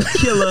subtitle.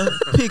 Killer,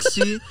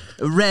 Pixie,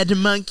 Red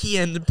Monkey,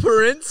 and the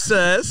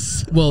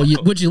Princess. Well,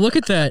 would you look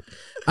at that?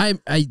 I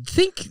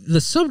think the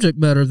subject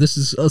matter of this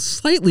is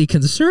slightly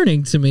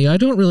concerning to me. I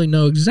don't really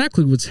know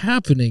exactly what's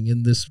happening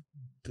in this,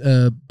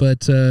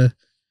 but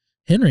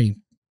Henry,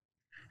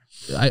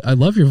 I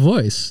love your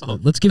voice.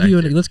 Let's give you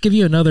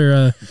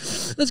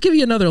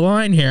another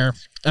line here.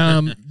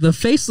 The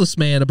faceless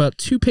man. About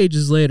 2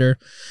 pages later,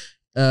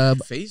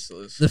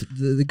 Faceless.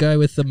 the guy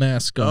with the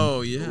mask on.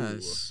 Oh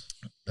yes.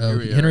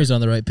 Henry's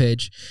on the right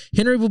page.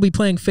 Henry will be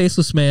playing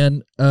Faceless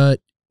Man.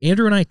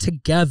 Andrew and I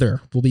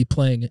together will be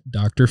playing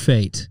Dr.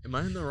 Fate. Am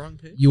I in the wrong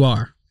page? You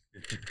are.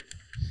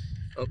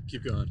 Oh,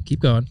 keep going.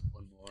 Keep going.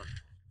 One more.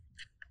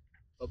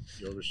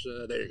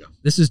 There you go.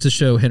 This is to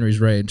show Henry's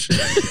range.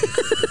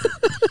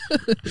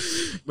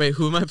 Wait,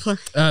 who am I playing?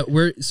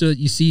 So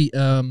you see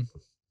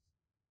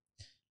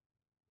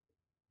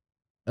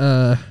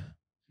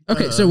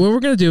okay, so what we're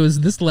gonna do is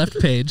this left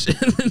page,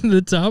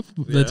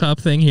 the top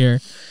thing here.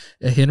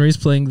 Henry's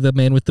playing the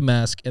man with the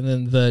mask, and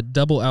then the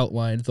double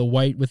outline, the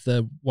white with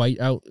the white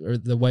out, or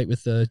the white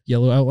with the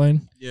yellow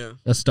outline. Yeah,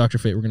 that's Dr.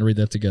 Fate. We're gonna read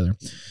that together.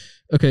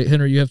 Okay,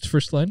 Henry, you have the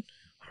first line.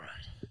 All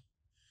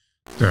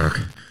right. Doc,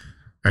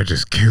 I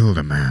just killed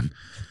a man.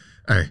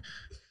 I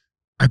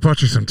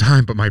bought you some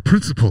time, but my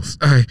principles.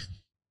 I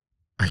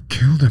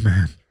killed a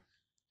man.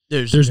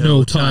 There's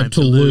no time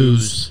to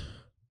lose.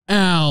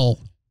 Al,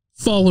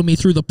 follow me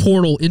through the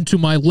portal into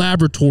my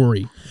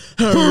laboratory.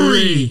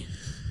 Hurry!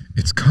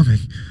 It's coming,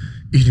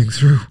 eating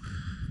through.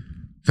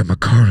 The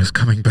Makar is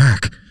coming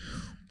back.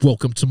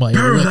 Welcome to my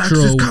Parallax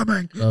is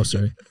coming. Oh,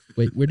 sorry.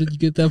 Wait, where did you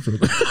get that from?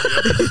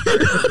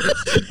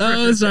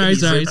 Oh, sorry.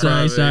 He's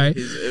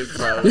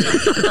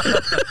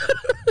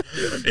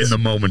In the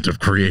moment of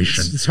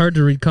creation. It's hard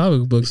to read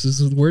comic books.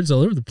 There's words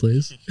all over the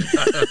place.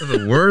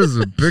 The words,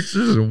 the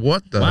pictures, and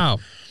what the... Wow.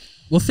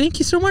 Well, thank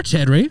you so much,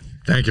 Henry.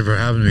 Thank you for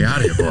having me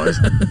out here, boys.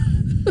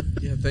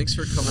 Yeah, thanks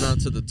for coming out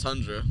to the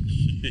tundra.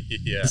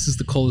 Yeah. This is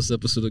the coldest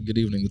episode of Good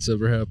Evening that's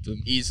ever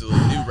happened. Easily.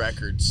 New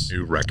records.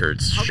 New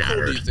records How shattered.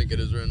 cold do you think it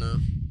is right now?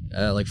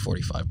 Like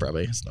 45,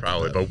 probably. It's not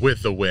Probably, that bad. but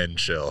with the wind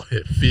chill,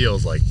 it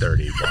feels like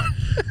 31.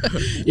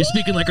 You're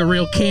speaking like a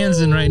real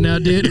Kansan right now,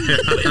 dude.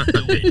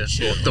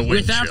 The wind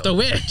Without chill. the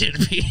wind,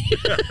 it'd be.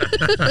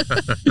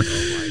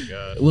 Oh my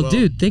god. Well,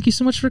 dude, thank you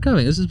so much for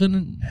coming. This has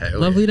been Hell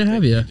lovely to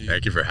have you.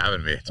 Thank you for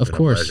having me. It's Of been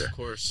course. a pleasure. Of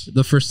course.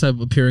 The first time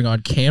appearing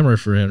on camera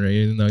for Henry,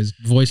 even though his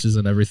voices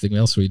and everything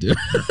else we do.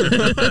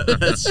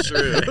 That's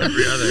true.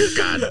 Every other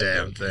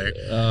goddamn thing.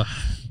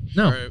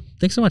 No, All right.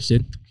 thanks so much,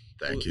 dude.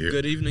 Thank you.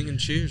 Good evening and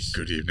cheers.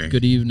 Good evening.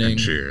 Good evening. And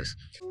cheers.